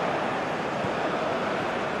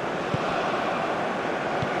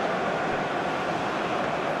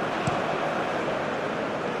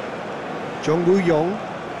 Jung Woo-yong.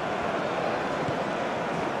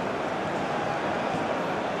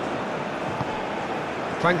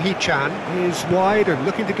 Hwang Hee-chan is wide and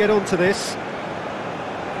looking to get onto this.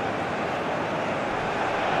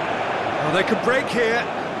 Oh, they could break here.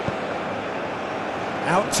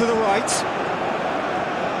 Out to the right.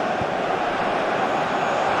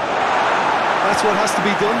 That's what has to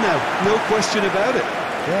be done now, no question about it.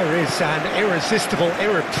 There is an irresistible,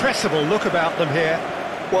 irrepressible look about them here.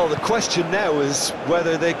 Well, the question now is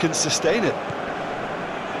whether they can sustain it.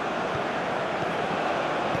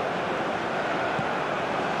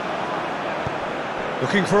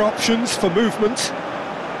 Looking for options for movement.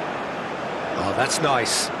 Oh, that's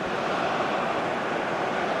nice.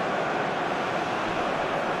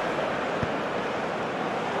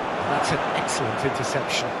 That's an excellent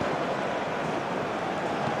interception.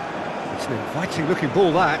 It's an inviting looking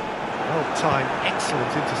ball, that. Well timed,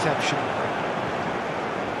 excellent interception.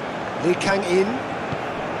 Lee Kang-in.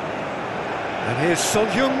 And here's Son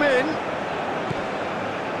Heung-min.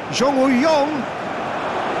 Jung Woo-yong.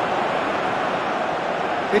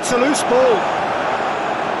 It's a loose ball.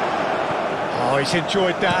 Oh, he's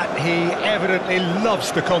enjoyed that. He evidently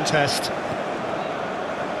loves the contest.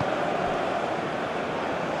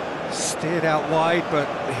 Steered out wide, but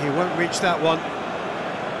he won't reach that one.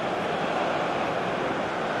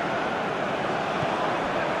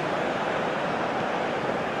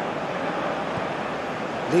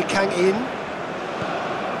 Lee Kang-in.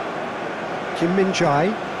 Kim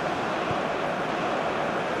Min-jae.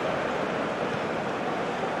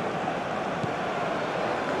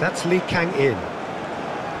 That's Lee Kang-in.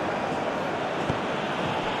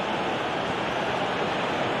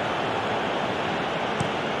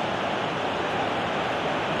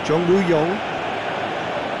 Jong Woo-yong.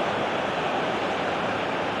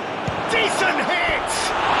 Decent hit!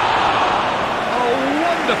 Oh,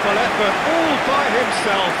 wonderful effort, all by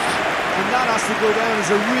himself. And that has to go down as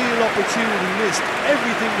a real opportunity missed.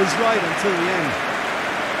 Everything was right until the end.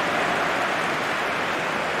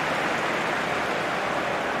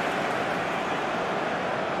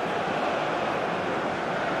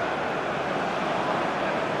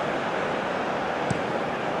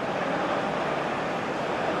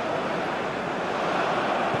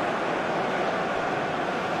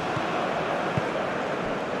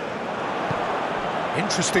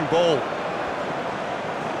 Interesting ball.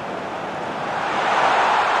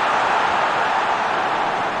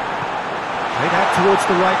 Played out towards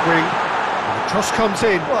the right wing. And the cross comes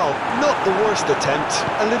in. Well, not the worst attempt.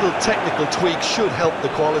 A little technical tweak should help the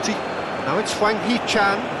quality. Now it's Hwang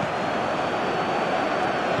Hee-chan.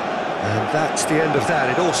 And that's the end of that.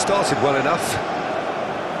 It all started well enough.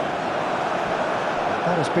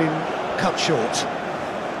 That has been cut short.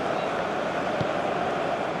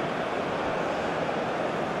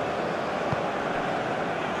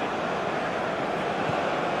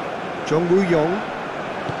 Jong Woo-yong.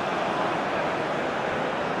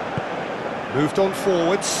 Moved on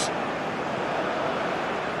forwards.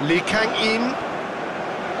 Lee Kang-in.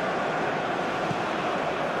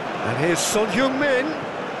 And here's Son Heung-min.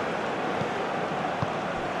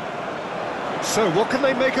 So what can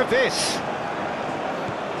they make of this?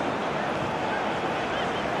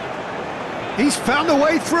 He's found a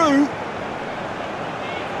way through.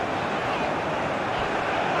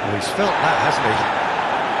 Oh, he's felt that, hasn't he?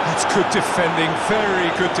 That's good defending, very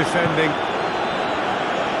good defending.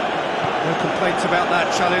 No complaints about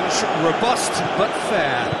that challenge. Robust, but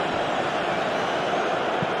fair.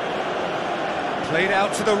 Played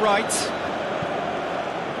out to the right.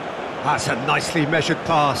 That's a nicely measured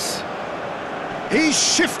pass. He's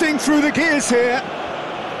shifting through the gears here.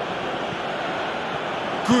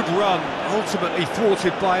 Good run, ultimately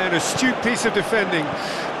thwarted by an astute piece of defending.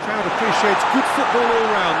 Crowd appreciates good football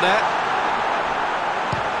all round there.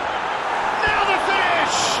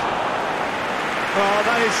 Oh,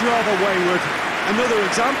 that is rather wayward. Another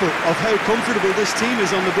example of how comfortable this team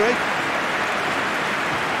is on the break.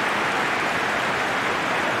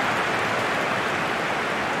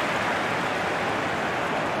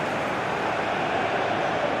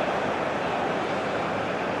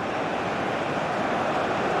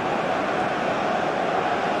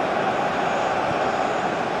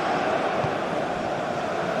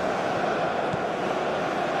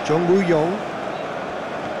 Jong Woo-yong.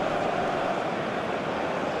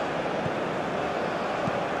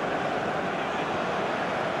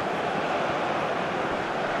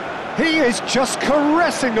 He is just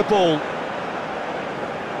caressing the ball.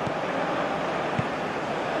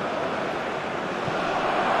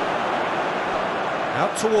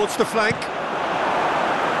 Out towards the flank.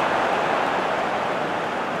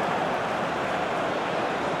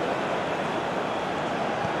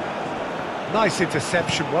 Nice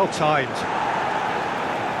interception, well timed.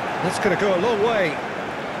 That's going to go a long way.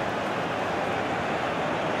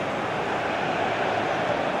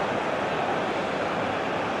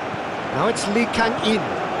 Now it's Lee Kang-in.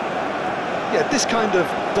 Yeah, this kind of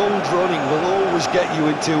bold running will always get you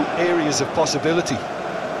into areas of possibility.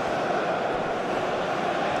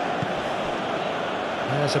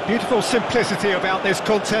 There's a beautiful simplicity about this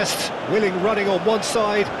contest. Willing running on one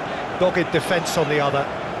side, dogged defence on the other.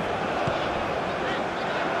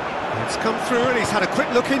 It's come through and he's had a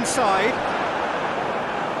quick look inside.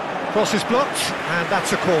 Cross is blocked, and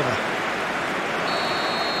that's a corner.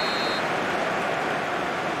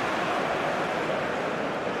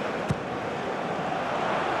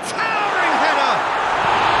 Towering header!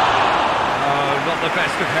 Oh, not the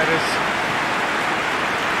best of headers.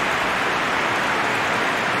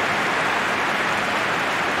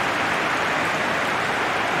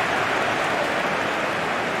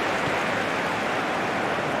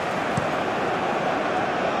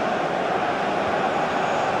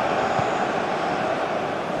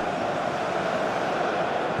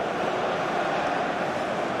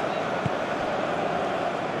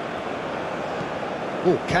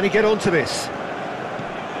 Oh, can he get onto this?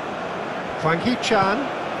 Hwang Hee-chan.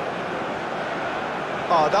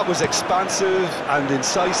 Oh, that was expansive and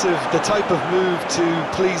incisive, the type of move to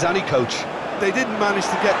please any coach. They didn't manage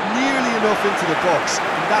to get nearly enough into the box,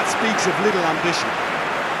 and that speaks of little ambition.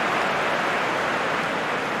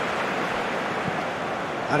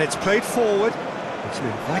 And it's played forward. It's an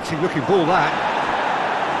inviting looking ball, that.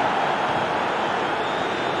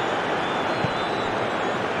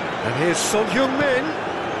 And here's Son Heung-min.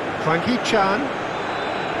 Frankie Chan.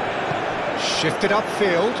 Shifted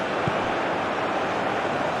upfield.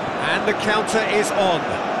 And the counter is on.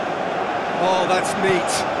 Oh, that's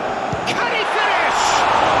neat. Can he finish?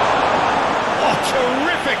 Oh,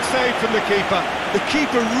 terrific save from the keeper. The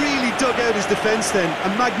keeper really dug out his defence then.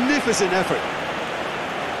 A magnificent effort.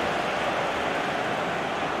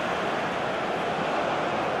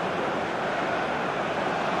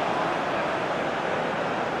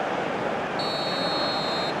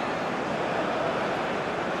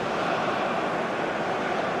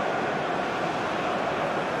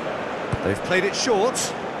 They've played it short.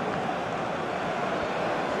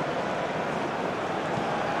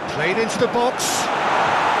 Played into the box.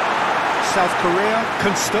 South Korea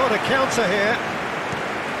can start a counter here.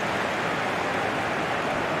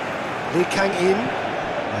 Lee Kang-in,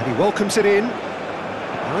 and he welcomes it in.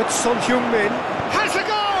 Now it's Son Heung-min. Has a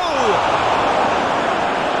goal!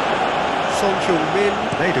 Son Heung-min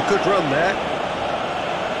made a good run there.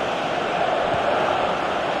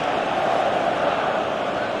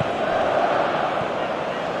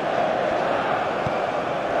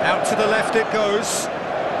 Out to the left it goes.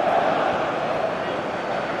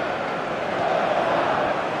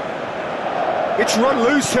 It's run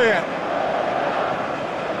loose here.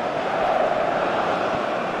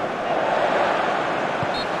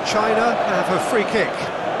 China have a free kick.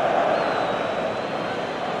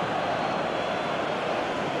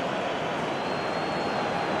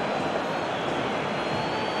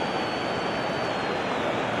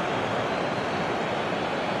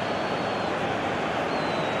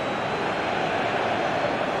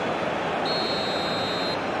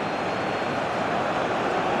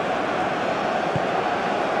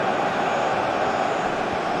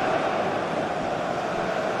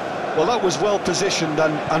 Well, that was well positioned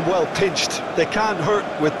and well pinched. They can't hurt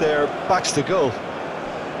with their backs to goal.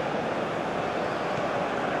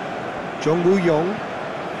 Jong Woo-yong.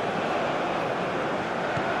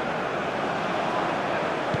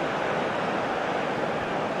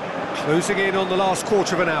 Closing in on the last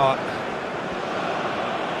quarter of an hour.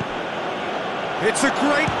 It's Son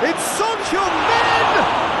Heung-min!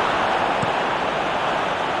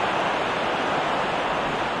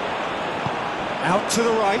 Out to the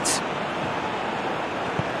right.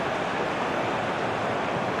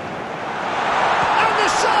 And the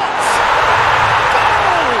shot!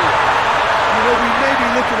 Goal! You know, we may be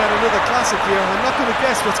looking at another classic here. I'm not going to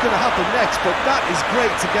guess what's going to happen next, but that is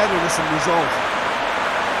great togetherness and resolve.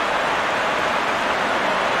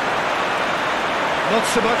 Not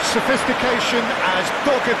so much sophistication as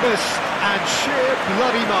doggedness and sheer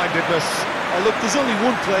bloody-mindedness. Oh, look, there's only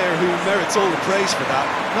one player who merits all the praise for that.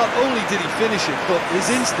 Not only did he finish it, but his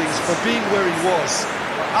instincts for being where he was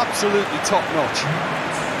were absolutely top-notch.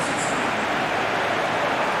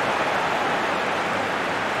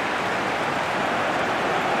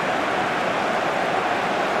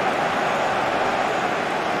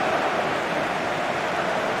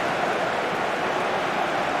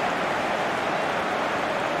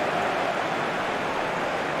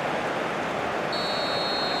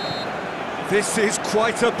 This is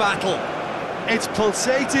quite a battle. It's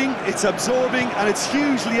pulsating, it's absorbing, and it's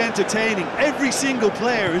hugely entertaining. Every single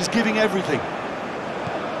player is giving everything.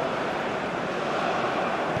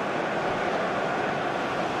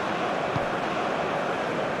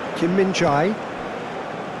 Kim Min-jae.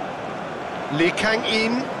 Lee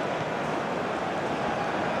Kang-in.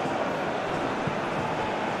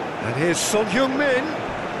 And here's Son Heung-min.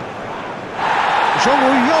 Jong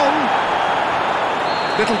Woo-yong.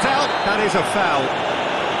 Little doubt, that is a foul.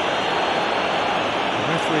 The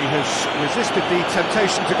referee has resisted the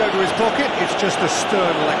temptation to go to his pocket. It's just a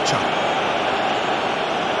stern lecture.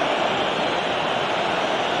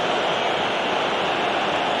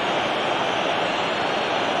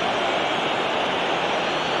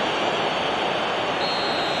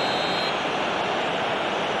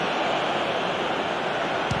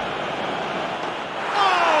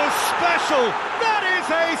 Oh, special! That is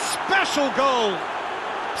a special goal!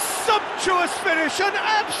 Sumptuous finish, an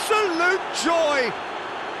absolute joy!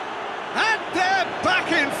 And they're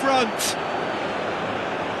back in front!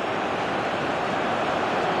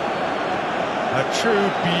 A true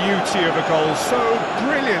beauty of a goal, so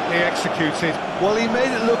brilliantly executed. Well, he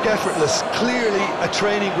made it look effortless, clearly a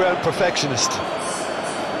training ground perfectionist.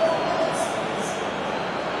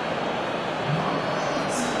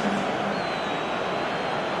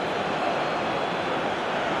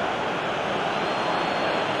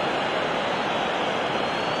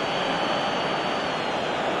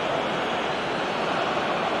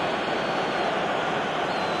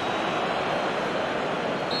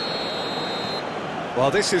 Well,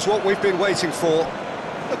 this is what we've been waiting for.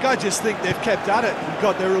 Look, I just think they've kept at it and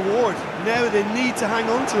got their reward. Now they need to hang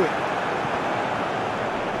on to it.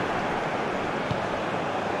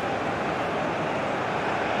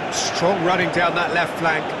 Strong running down that left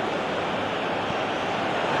flank.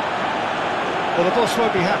 Well, the boss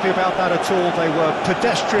won't be happy about that at all. They were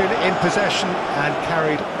pedestrian in possession and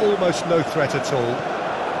carried almost no threat at all.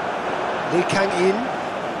 Lee Kang-in.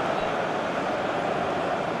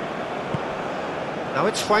 Now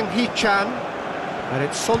it's Hwang Hee-chan, and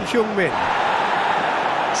it's Son Heung-min.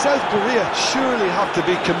 South Korea surely have to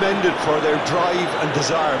be commended for their drive and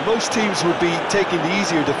desire. Most teams would be taking the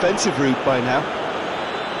easier defensive route by now.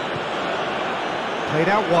 Played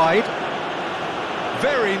out wide.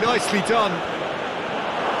 Very nicely done.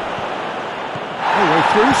 All the way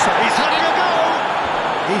through, so he's having a go!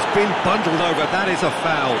 He's been bundled over, that is a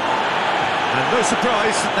foul. And no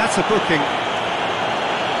surprise, that's a booking.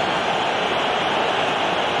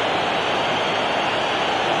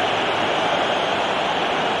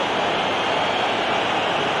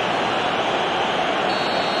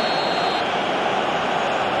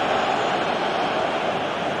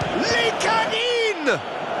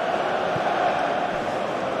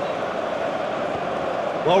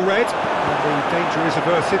 Well read, and the danger is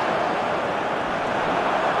averted.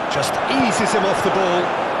 Just eases him off the ball.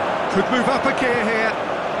 Could move up a gear here.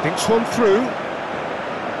 Thinks one through.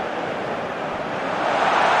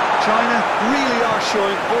 China really are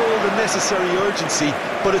showing all the necessary urgency,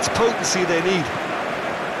 but it's potency they need.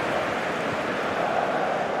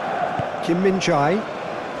 Kim Min-jae.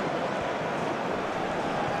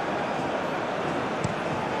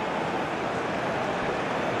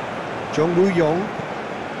 Jung Woo-yong.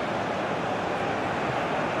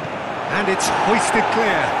 And it's hoisted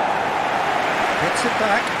clear. Gets it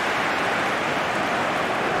back.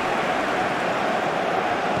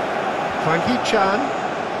 Hwang Hee-chan.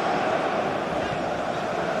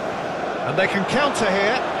 And they can counter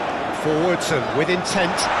here. Forwards and with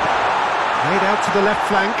intent. Made out to the left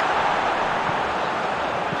flank.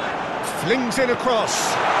 Flings it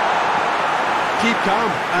across. Keep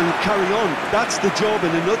calm and carry on. That's the job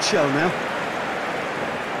in a nutshell now.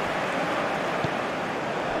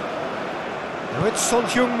 Now it's Son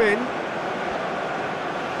Heung-min.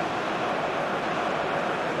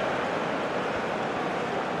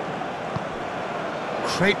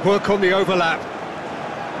 Great work on the overlap.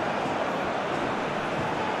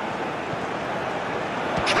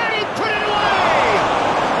 Can he put it away?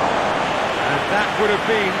 And that would have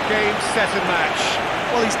been game, set and match.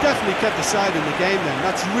 Well, he's definitely kept the side in the game then.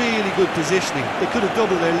 That's really good positioning. They could have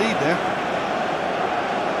doubled their lead there.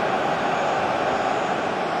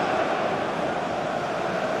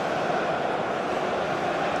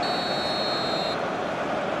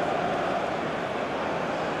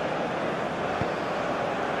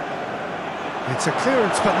 It's a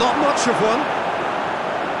clearance, but not much of one.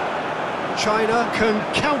 China can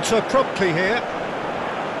counter promptly here.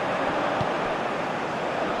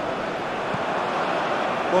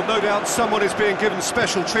 Well, no doubt someone is being given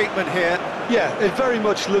special treatment here. Yeah, it very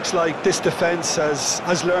much looks like this defence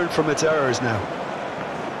has learned from its errors now.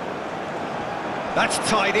 That's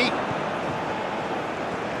tidy.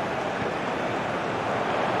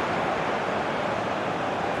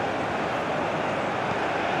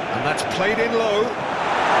 And that's played in low.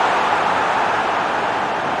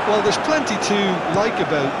 Well, there's plenty to like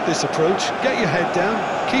about this approach. Get your head down,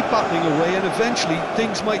 keep battling away, and eventually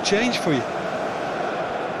things might change for you.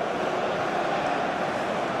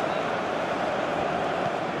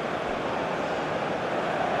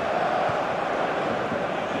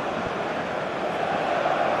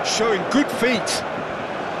 Showing good feet.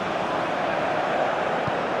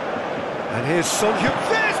 And here's Son Heung.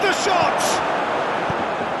 There's the shot!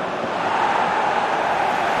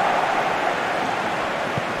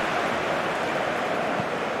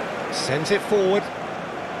 Sends it forward.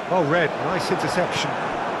 Well read, nice interception.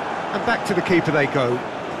 And back to the keeper they go.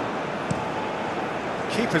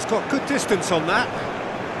 Keeper's got good distance on that.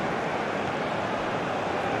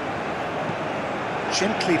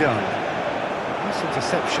 Gently done. Nice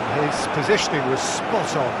interception, his positioning was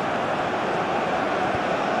spot on.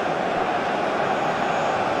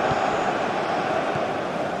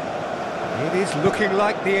 It is looking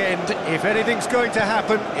like the end. If anything's going to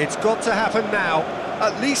happen, it's got to happen now.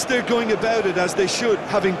 At least they're going about it as they should,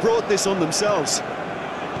 having brought this on themselves.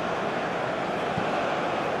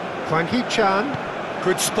 Hwang Hee-chan,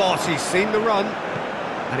 good spot, he's seen the run.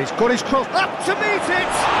 And he's got his cross up to meet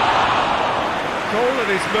it! Goal at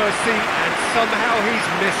his mercy, and somehow he's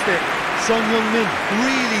missed it. Son Heung-min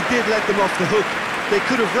really did let them off the hook. They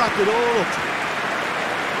could have wrapped it all up.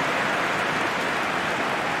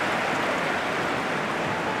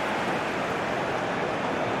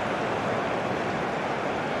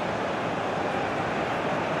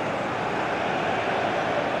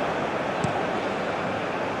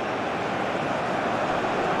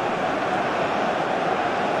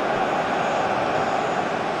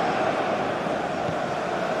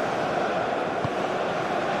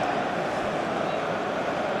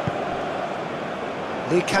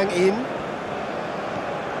 Lee Kang-in.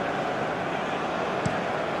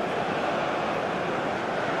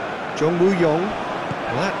 Jung Woo-yong.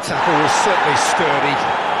 That tackle was certainly sturdy.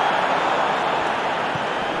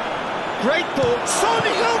 Great ball, Son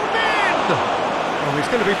Heung-min! Oh,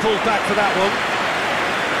 he's going to be pulled back for that one.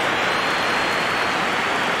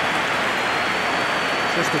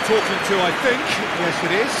 Just a talking to, I think. Yes,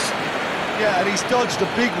 it is. Yeah, and he's dodged a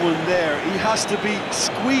big one there. He has to be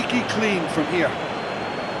squeaky clean from here.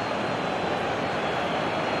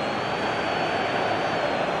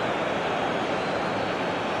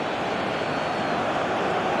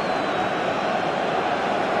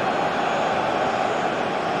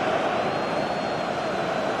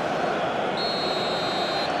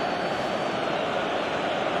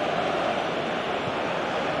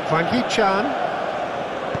 Hwang Hee-chan.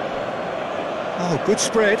 Oh, good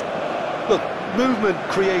spread. Look, movement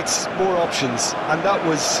creates more options, and that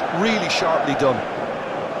was really sharply done.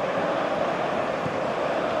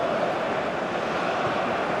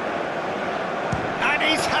 And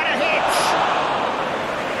he's had a hit!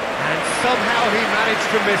 And somehow he managed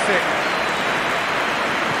to miss it.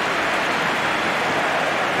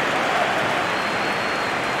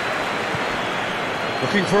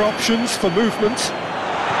 Looking for options for movement.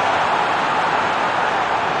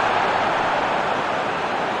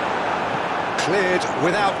 Cleared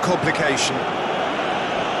without complication.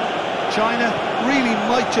 China really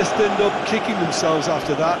might just end up kicking themselves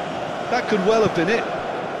after that. That could well have been it.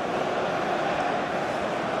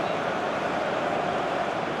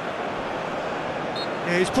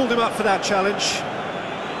 Yeah, he's pulled him up for that challenge.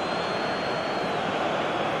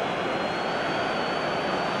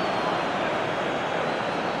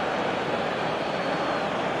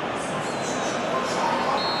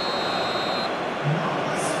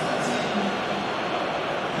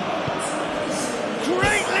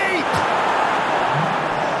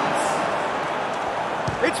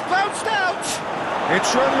 It's bounced out!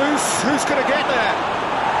 It's run loose, who's going to get there?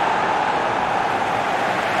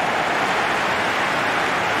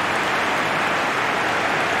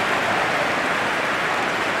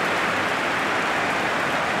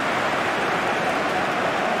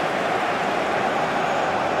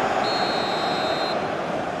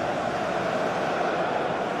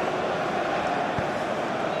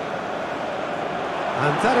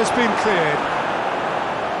 And that has been cleared.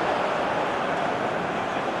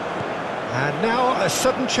 And now a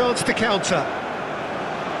sudden chance to counter.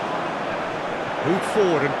 Moved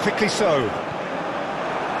forward and quickly so.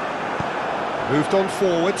 Moved on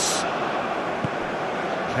forwards.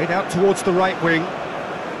 Played out towards the right wing.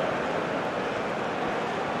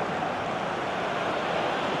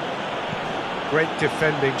 Great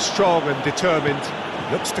defending, strong and determined.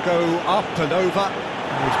 Looks to go up and over.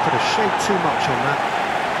 And he's put a shade too much on that.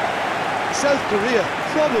 South Korea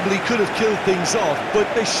probably could have killed things off, but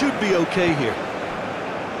they should be okay here.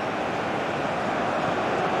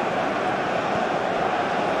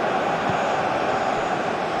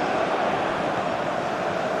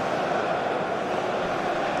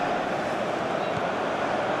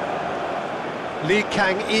 Lee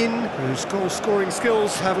Kang-in, whose goal-scoring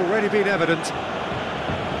skills have already been evident.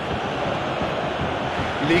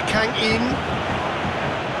 Lee Kang-in.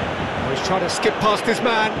 He's trying to skip past his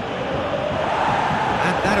man.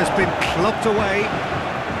 And that has been clubbed away.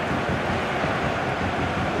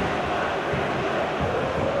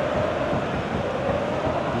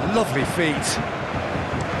 Lovely feet.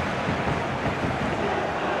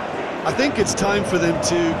 I think it's time for them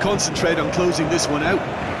to concentrate on closing this one out.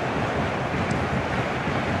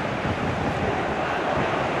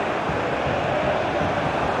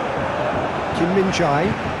 Kim Min-jae.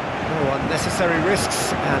 No unnecessary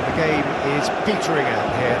risks, and the game is petering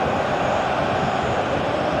out here.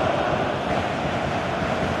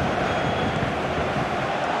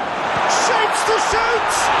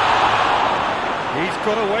 He's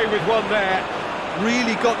got away with one there.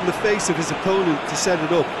 Really got in the face of his opponent to set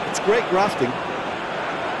it up. It's great grafting.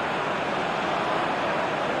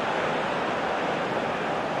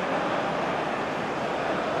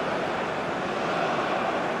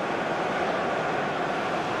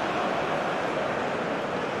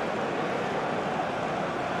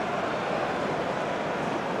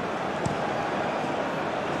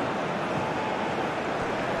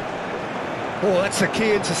 Oh, that's a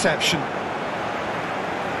key interception.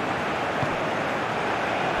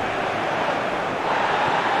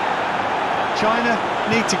 China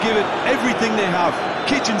need to give it everything they have,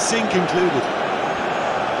 kitchen sink included.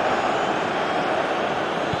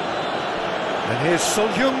 And here's Son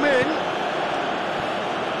Heung-min.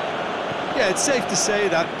 Yeah, it's safe to say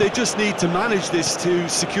that they just need to manage this to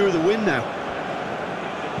secure the win now.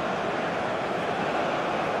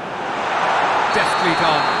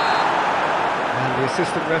 And the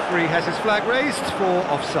assistant referee has his flag raised for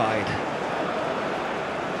offside.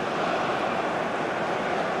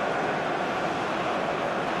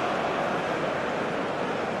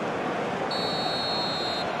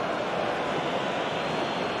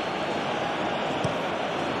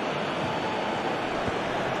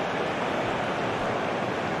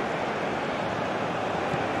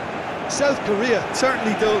 South Korea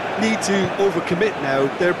certainly don't need to overcommit now.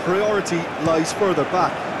 Their priority lies further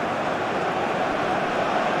back.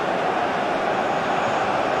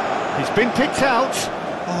 He's been picked out.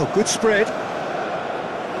 Oh, good spread.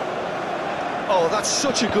 Oh, that's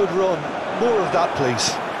such a good run. More of that,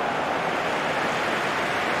 please.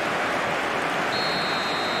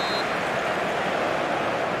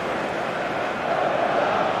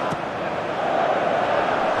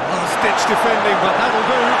 Last-ditch defending, but that'll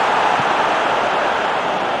do.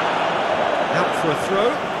 Out for a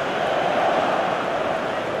throw.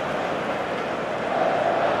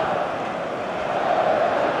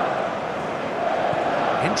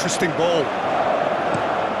 Interesting ball.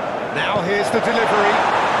 Now here's the delivery.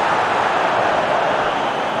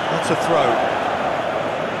 That's a throw.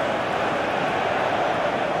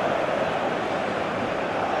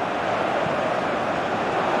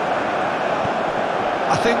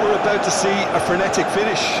 I think we're about to see a frenetic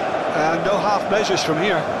finish. No half measures from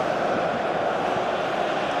here.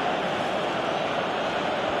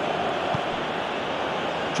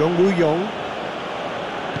 Jong Woo-yong.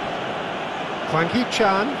 Hwang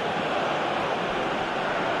Hee-chan.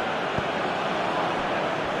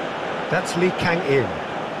 That's Lee Kang-in.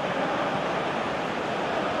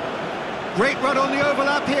 Great run on the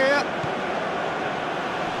overlap here.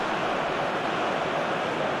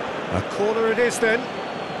 A corner it is then.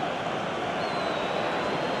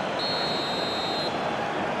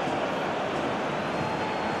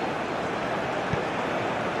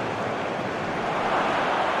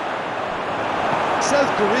 South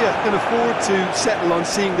Korea can afford to settle on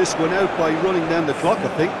seeing this one out by running down the clock, I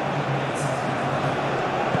think.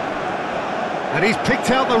 And he's picked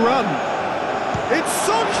out the run. It's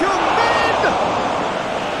Son Heung-min!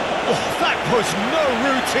 Oh, that was no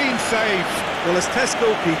routine save. Well, as test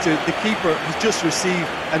goalkeeper, the keeper has just received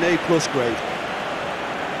an A+ grade.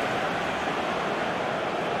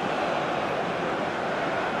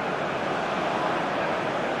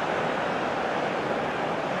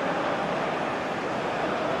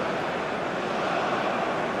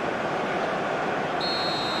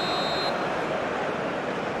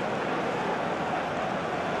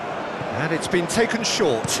 And it's been taken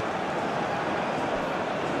short.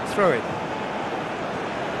 Throw it.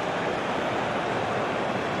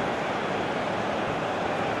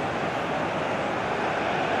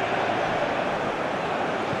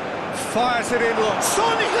 Fires it in, look.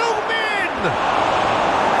 Son Heung-min!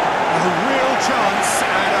 A real chance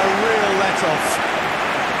and a real let-off.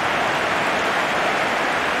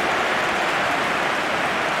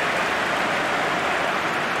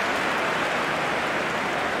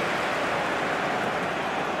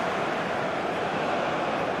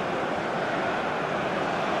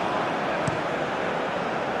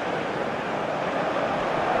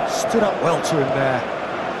 Stood up well to him there.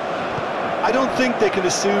 I don't think they can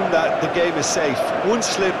assume that the game is safe. One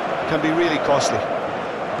slip can be really costly.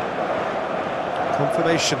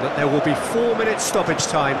 Confirmation that there will be 4 minutes stoppage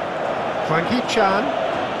time. Hwang Hee-chan.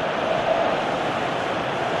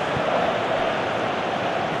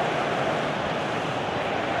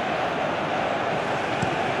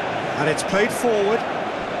 And it's played forward.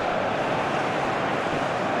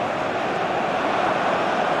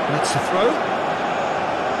 That's a throw.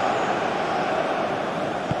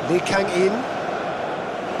 Lee Kang-in.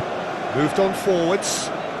 Moved on forwards.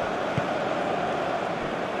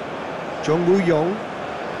 Jong Woo-yong.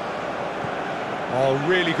 Oh,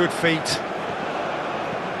 really good feet.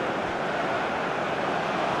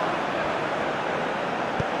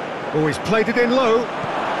 Oh, he's played it in low.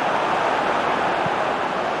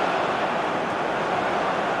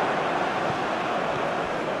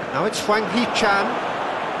 Now it's Hwang Hee-chan.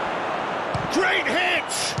 Great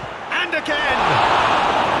hit! And again!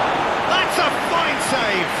 That's a fine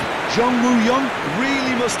save! Jong Woo-yong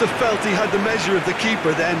really must have felt he had the measure of the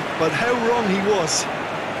keeper then, but how wrong he was.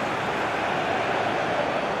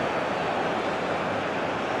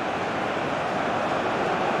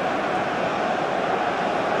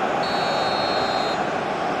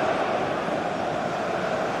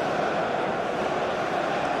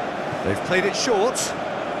 They've played it short.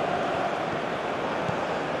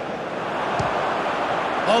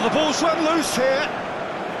 Oh, the ball's run loose here.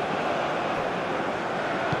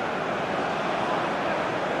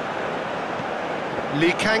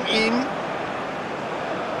 Lee Kang-in.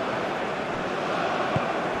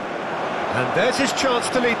 And there's his chance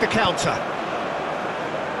to lead the counter.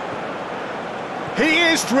 He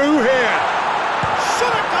is through here.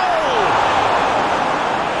 Shot a goal!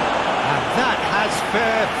 And that has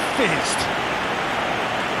fair fizzed.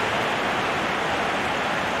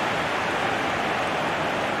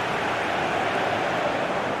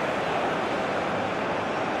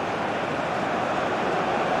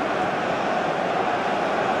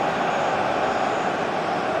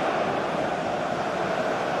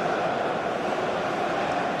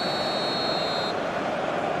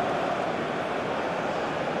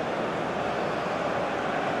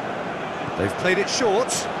 They've played it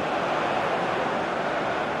short.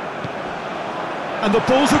 And the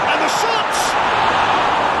ball's... and the shots!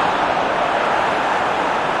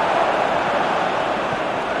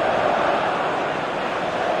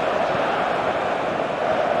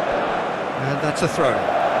 And that's a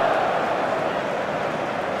throw.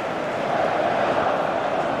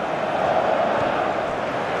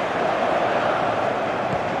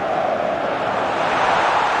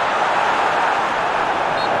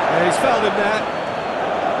 He's fouled him there.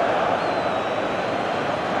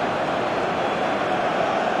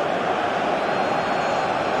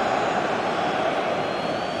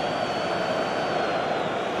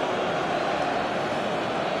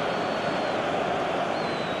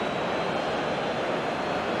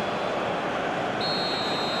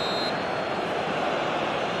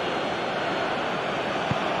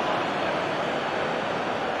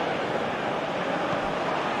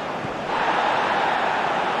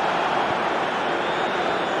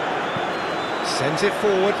 Sends it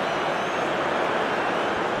forward.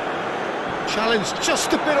 Challenged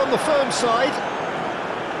just a bit on the firm side.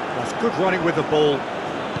 That's good running with the ball.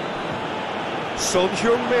 Son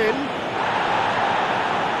Heung-min.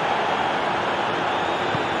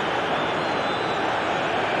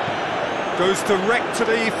 Goes direct to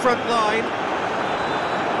the front line.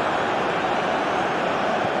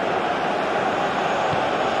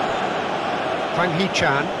 Hwang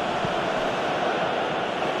Hee-chan.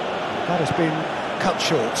 That has been cut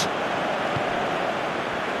short.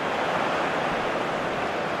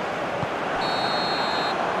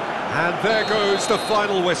 And there goes the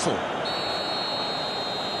final whistle.